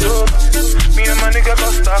one don't be so. Me and my nigga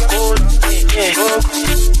got stuck cold.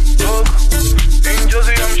 Look. In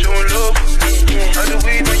Josie, I'm showing love. I do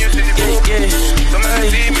weed when you see the book. Somebody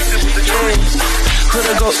see me with the joint.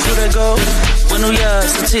 Coulda go. When we are,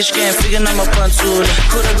 statistics can't figure out my pantul.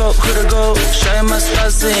 Coulda go. Shy my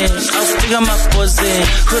stars in. I'll figure my pose in.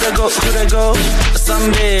 Coulda go.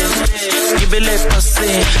 Sunday. Give it left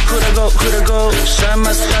passing. Coulda go. Shy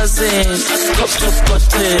my stars in. Go.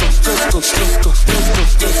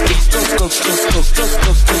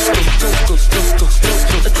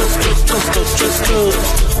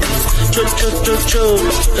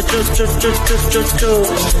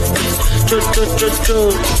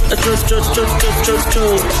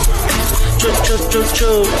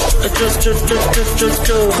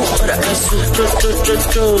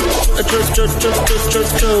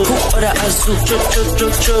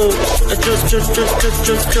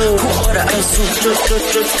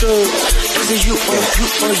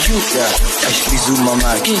 Bisous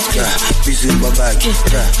maman, bisous babak,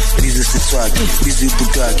 bisous c'est toi, bisous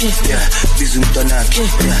boudak, bisous tonak,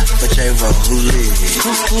 Pachaiva hurré,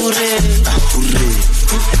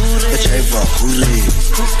 Pachaiva hurré,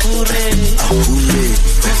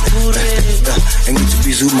 and get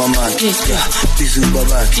bisous maman, bisous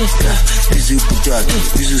babak, bisous boudak,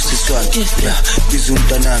 bisous c'est toi, bisous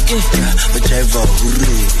tonak, Pachaiva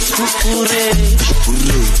hurré,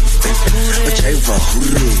 Pachaiva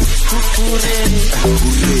hurré.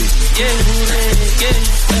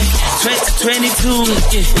 2022,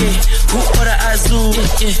 who order Azul?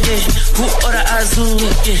 Who order Azul?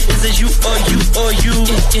 Is it you or you?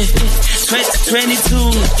 2022,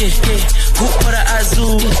 who order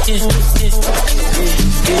Azul?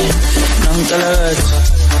 Nangalat,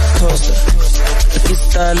 Costa, the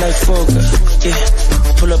pista like Foga,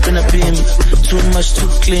 pull up in a beam, too much too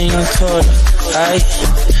clean and taller. Aye,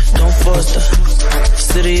 don't foster,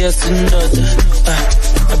 serious and other.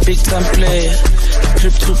 A big time player,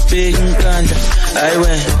 trip too big and ganja. I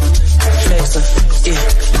went flexer,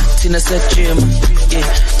 Tina said gym,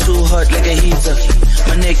 too hot like a heater.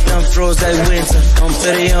 My neck done froze like winter. I'm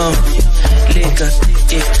very young, liquor,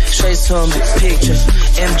 straight zombie picture.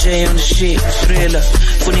 MJ on the shit, thriller,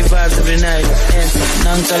 funny vibes every night. And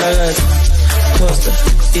Nankalagat, Costa,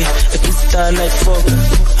 a kid star like Fokker.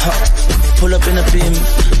 Pull up in a beam,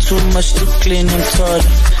 too much too clean and taller.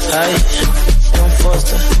 Aye, don't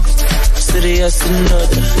foster, serious and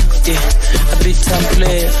other. A big time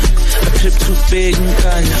player, a trip too big and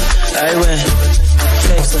Kanye. I went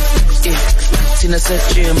flexer, Tina said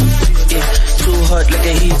gym, too hot like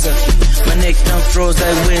a heater. My neck done froze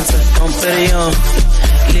like winter. I'm very young,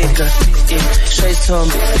 liquor, straight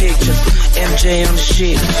zombie picture. MJ on the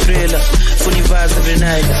shit, thriller, funny vibes every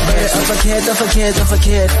night. I'm forget.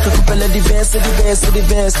 Kukupela the best. To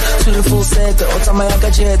the full set, Otama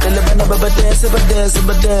Yakajet, Elebana Baba dance.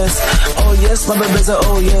 Oh yes, my babies are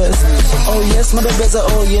oh yes, my babies are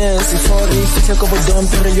oh yes. If all if you take over Don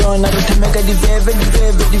Perion, I don't make a the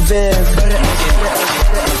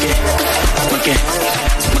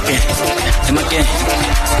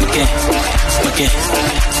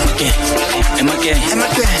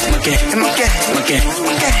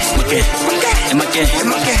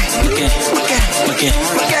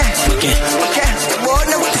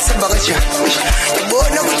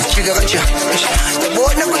chigaracha. The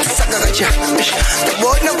boy no good sagaracha. The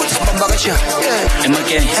boy no good babaracha.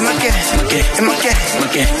 MK.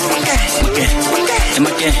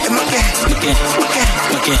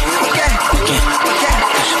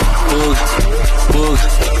 Bug,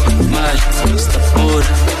 mal, está por,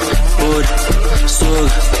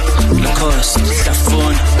 sug, Lacoste, está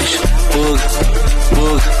fun,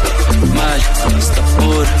 bug, mal, está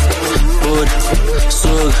por,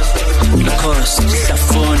 sug, Lacoste, está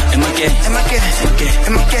fun, MK.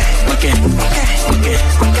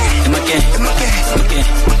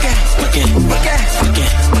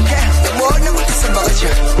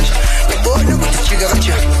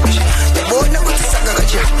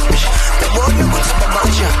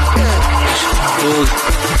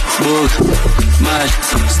 Bug, mal,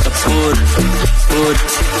 está por,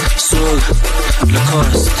 sug,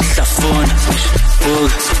 Lacoste, está fun,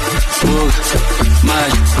 bug,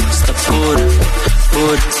 mal, está por,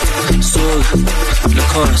 sug,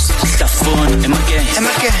 Lacoste, está fun, MK.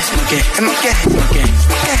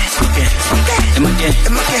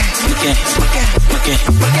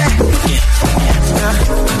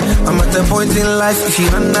 I'm at the point in life, if you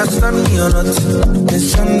understand me or not,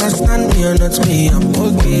 misunderstand me or not, me, I'm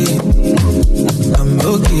okay.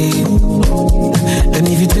 And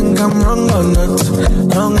if you think I'm wrong or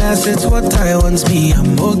not, long as it's what I want, me,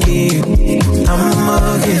 I'm okay.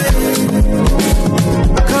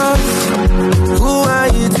 Cause who are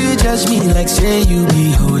you to judge me like say you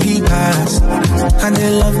be holy past? And they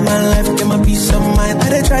love my life, get my peace of mind, but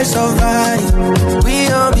they try survive. We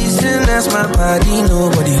all be sinners, my body,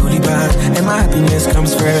 nobody holy bad. And my happiness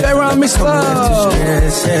comes first. I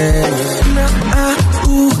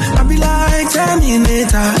be like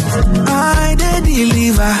Terminator, I did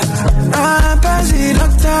deliver, I pass it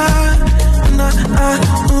doctor.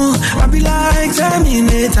 I be like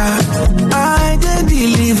Terminator, I did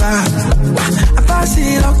deliver, I pass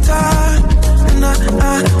it doctor. I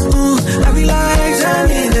be like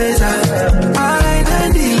Terminator, I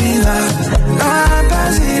did deliver, I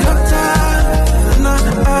pass it doctor.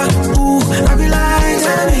 I be like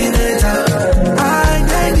Terminator, I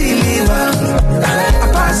did deliver,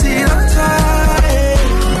 I pass it doctor.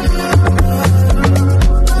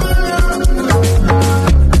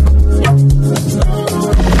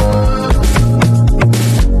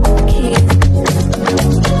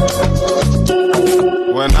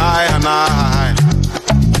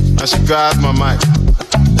 And she grabs my mic,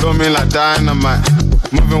 blow me like dynamite,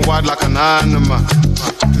 moving wide like an animal.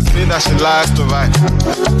 It's me that she likes to write,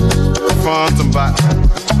 front and back.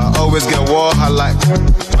 I always get what I like.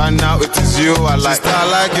 Right now it is you I like. Sister, I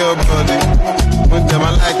like your body. With them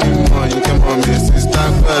I like you more. You come on me, sister,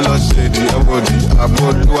 well shady. Your body, I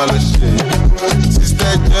bought you all shady. Sister,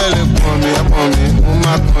 girl, upon me.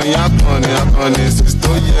 Mama, come on,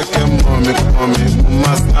 sister, yeah, come on me.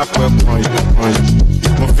 Mama, snap up on you.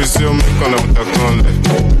 Mon fils sur me quand on t'a connu.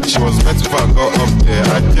 She was better if I go up there.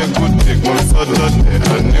 I get good dick, mon so dirty.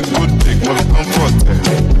 I need good dick, mon comfort.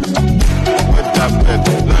 Wet that bed,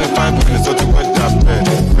 95 minutes so to wet that bed.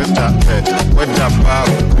 Wet that bar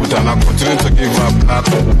wood. And I continue to give her black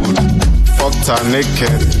wood. Fucked her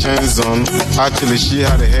naked, chains on. Actually she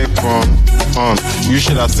had a hair on. You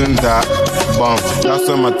should have seen that bump. That's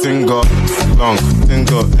when my thing got long.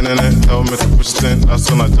 Internet tell me to push it in. That's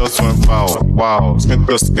when I just went wow. Skin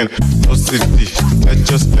to skin, no CD. Let's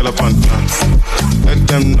just get up and dance. Let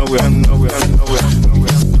them know it.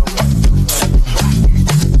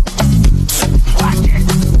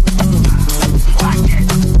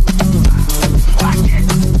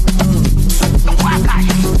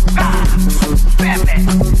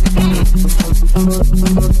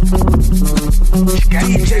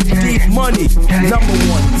 Deep money, number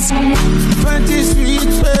one. 20 sweet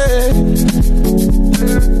babe,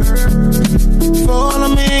 follow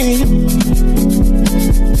me.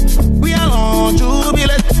 We are on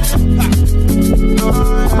jubilant.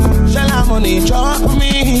 Shall I money drop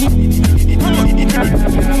me?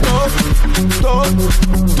 Go.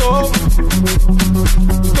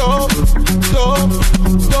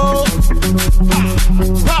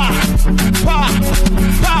 Pa.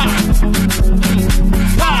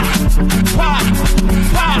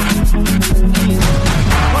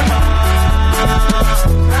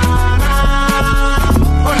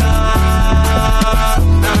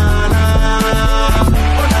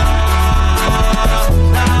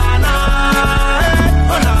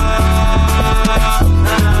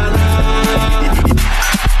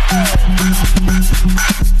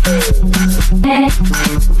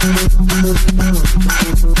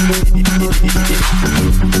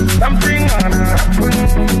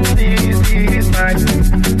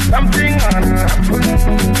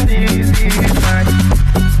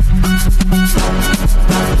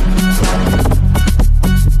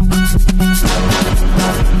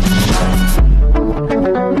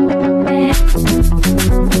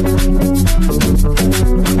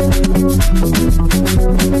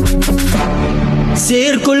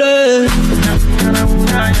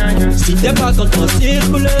 t'es pas content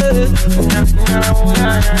circuler.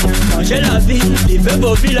 Quand j'ai la vie, vivez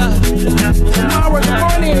vos villas.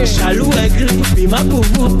 Jaloux et gris, puis ma pour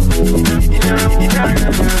vous.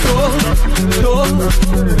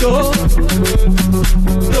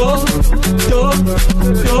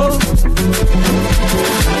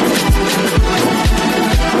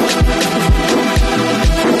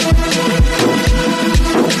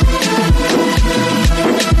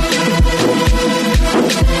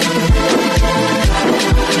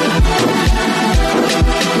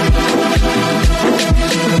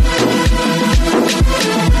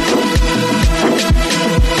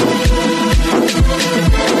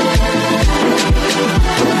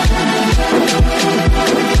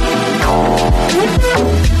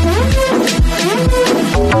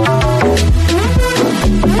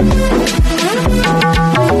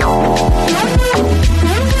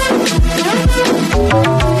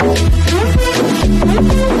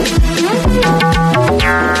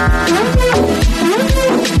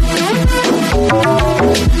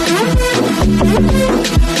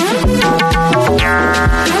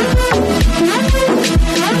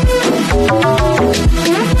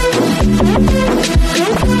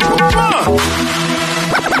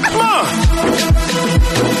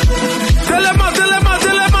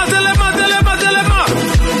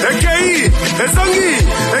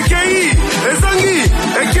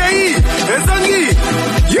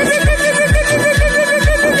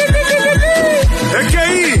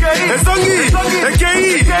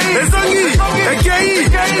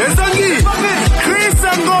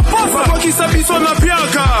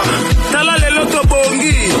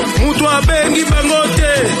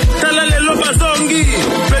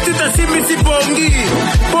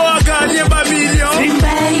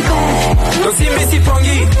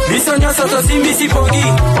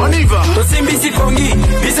 On y va.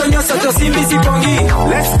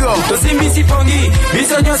 Let's go.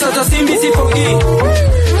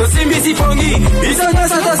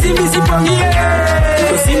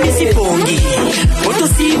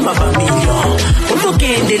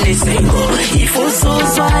 Il faut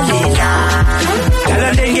s'osalela.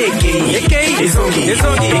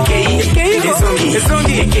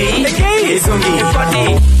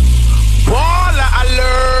 Baller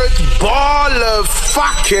alert, baller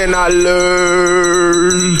fucking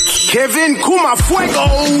alert. Kevin Kuma Fuego,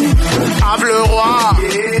 Ave le roi.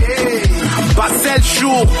 Basel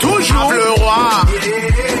Chour, toujours Ave le roi.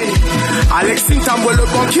 Alexis Tamboué le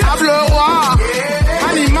banquier, Ave le roi.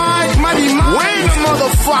 Money Mike, we're in the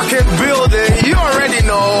motherfucking building, you already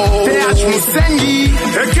know. TH Musengi,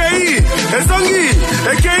 AKI, Ezongi,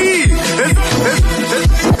 AKI,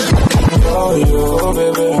 Oh, yo,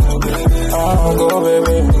 baby. Oh, go,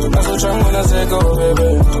 baby. That's what I'm gonna say, go, baby.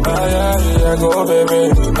 Ah, yeah, go, baby.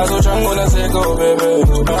 That's what I'm gonna say, go, baby.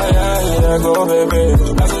 Ah, yeah, go, baby.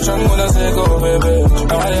 That's what I'm gonna say, go, baby.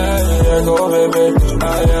 Ah, yeah, go, baby.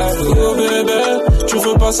 Ah, yeah, go, baby. Tu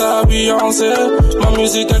fais pas ça, Beyoncé. Ma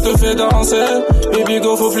musique, elle te fait danser. Baby,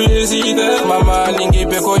 go, faut plus hésiter. Mama, lingi,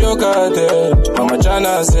 peko, yokate. Mama,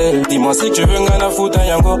 jana, c'est. Dis-moi si tu veux, ngana, fouta,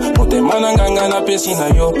 yango. Mote, mananga, ngana, pesina,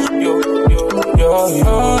 yo, yo.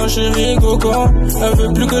 Oh chérie Coco, elle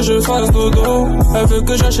veut plus que je fasse dodo, elle veut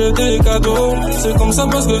que j'achète des cadeaux. C'est comme ça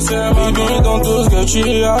parce que c'est baby dans tout ce que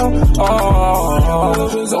tu as.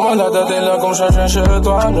 Demande à ta tête là comme chacun chez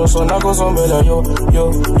toi. Nous sommes là qu'on s'en met là yo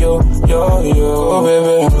oh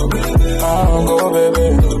bébé. Go baby,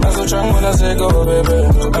 that's what I'm gonna say go baby.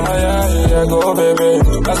 Yeah go baby,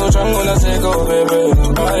 that's what I'm gonna say go baby.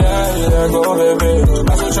 Yeah go baby,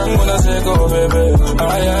 that's what I'm gonna say go baby.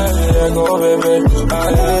 Yeah go baby.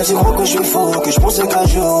 Tu crois que je suis fou, que je pensais qu'un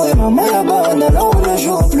jour et maman là-bas, alors le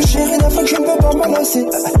jour plus chéri d'Afrique, je ne peux pas m'en lasser.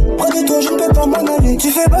 Près de toi, je ne peux pas m'en aller. Tu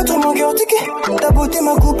fais battre mon cœur tiqué, ta beauté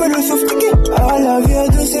m'a coupé le souffle tiqué. Ah la vie à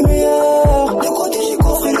deux c'est meilleur, de côté j'ai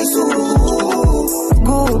coffré les sous.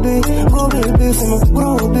 Go baby, c'est mon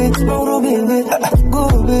gros bébé, Go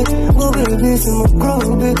baby, c'est mon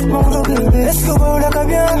gros bébé, Est-ce que vous la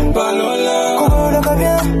bien? Comment la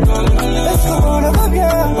bien? Est-ce que vous la bien?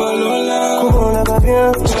 Comment la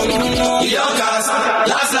bien? Yo, cuz,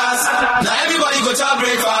 last, now everybody go to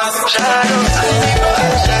breakfast.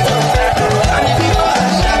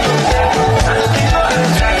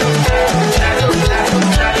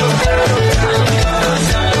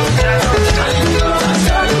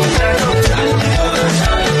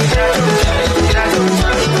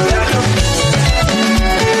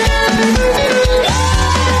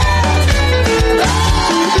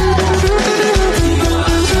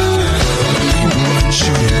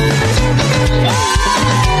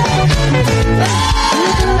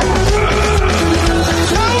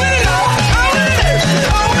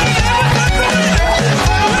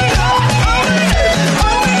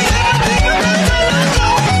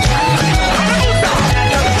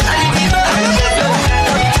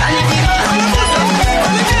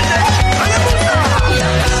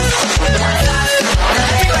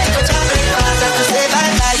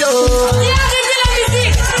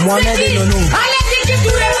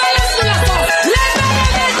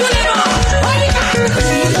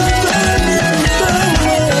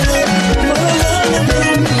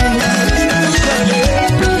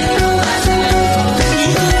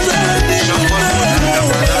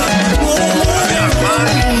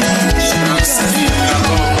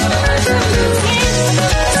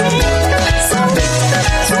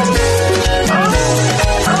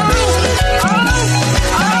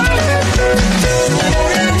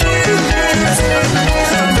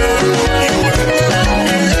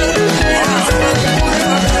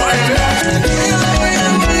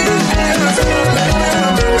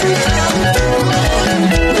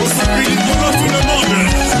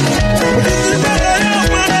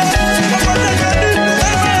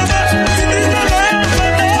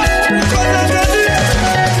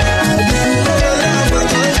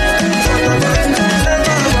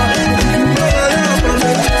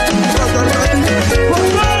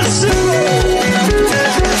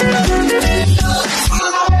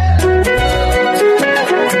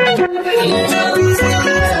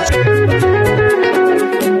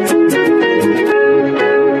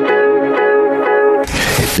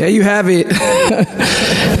 have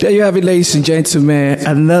it. There you have it, ladies and gentlemen.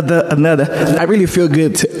 Another. I really feel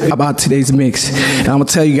good about today's mix. And I'm going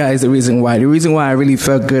to tell you guys the reason why. The reason why I really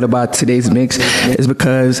felt good about today's mix is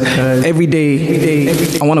because every day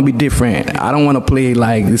I want to be different. I don't want to play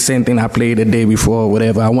like the same thing I played the day before or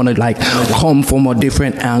whatever. I want to like come from a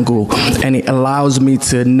different angle. And it allows me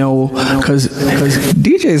to know, because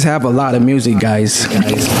DJs have a lot of music, guys.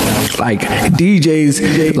 Like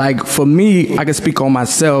DJs, like for me, I can speak on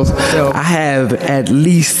myself. I have at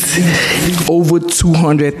least over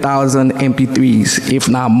 200,000 MP3s, if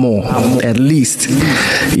not more, at least.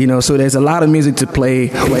 You know, so there's a lot of music to play.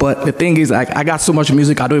 But the thing is, like, I got so much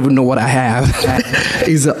music, I don't even know what I have.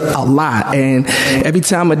 It's a lot. And every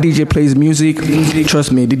time a DJ plays music,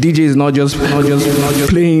 trust me, the DJ is not just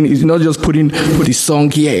playing. He's not just put this song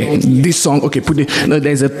here, this song. Okay, no.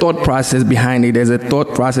 There's a thought process behind it. There's a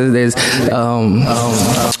thought process. There's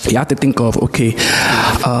you have to think of, okay,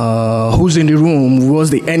 who's in the room? What's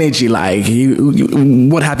the energy like?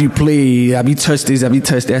 What have you played? Have you touched this? Have you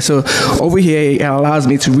touched that? So over here, it allows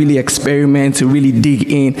me to really experiment, to really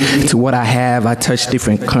dig in to what I have. I touch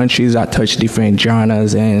different countries. I touch different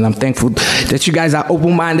genres, and I'm thankful that you guys are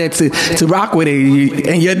open-minded to rock with it.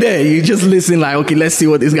 And you're there. You just listen like, okay, let's see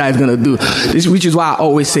what this guy's gonna do. Which is why I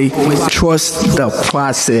always say, trust the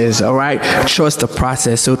process. All right, trust the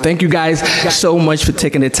process. So thank you guys so much for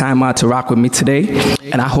taking the time out to rock with me today,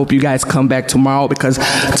 and I hope you guys come back tomorrow, because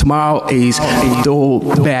tomorrow is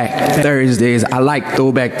Throwback Thursdays. I like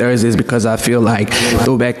Throwback Thursdays because I feel like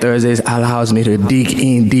Throwback Thursdays allows me to dig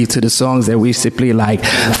in deep to the songs that we simply like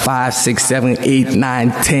 5, 6, 7, 8,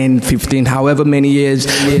 9, 10, 15, however many years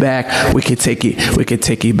back we could take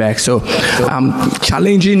it back. So I'm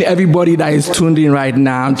challenging everybody that is tuned in right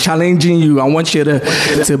now. I'm challenging you. I want you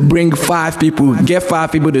to bring 5 people, get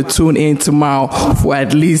 5 people to tune in tomorrow for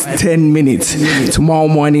at least 10 minutes. Tomorrow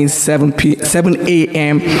morning, 7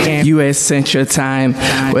 a.m. U.S. Central Time.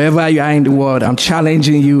 Wherever you are in the world, I'm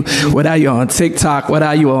challenging you, whether you're on TikTok,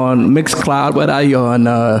 whether you're on Mixcloud, whether you're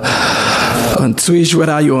on Twitch,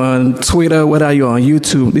 whether you're on Twitter, whether you're on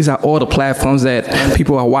YouTube. These are all the platforms that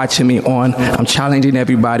people are watching me on. I'm challenging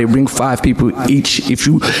everybody. Bring 5 people each. If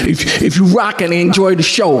you rock and enjoy the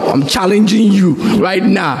show, I'm challenging you right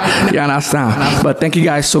now. You understand? But thank you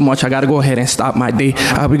guys so much. I got to go ahead and start my day.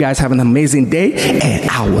 I hope you guys have an amazing day, and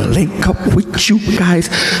I will link up with you guys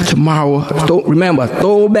tomorrow. Remember,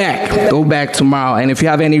 throwback tomorrow. And if you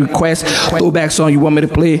have any requests, throwback song you want me to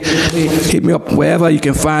play, hit me up wherever. You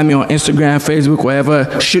can find me on Instagram, Facebook,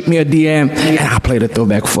 wherever. Shoot me a DM, and I'll play the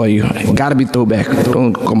throwback for you. It gotta be throwback.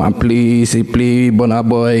 Don't come on, please, Bona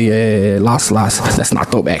Boy, Lost. That's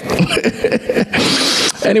not throwback.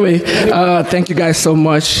 Anyway, thank you guys so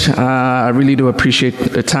much. I really do appreciate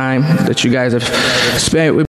the time that you guys have spent with me.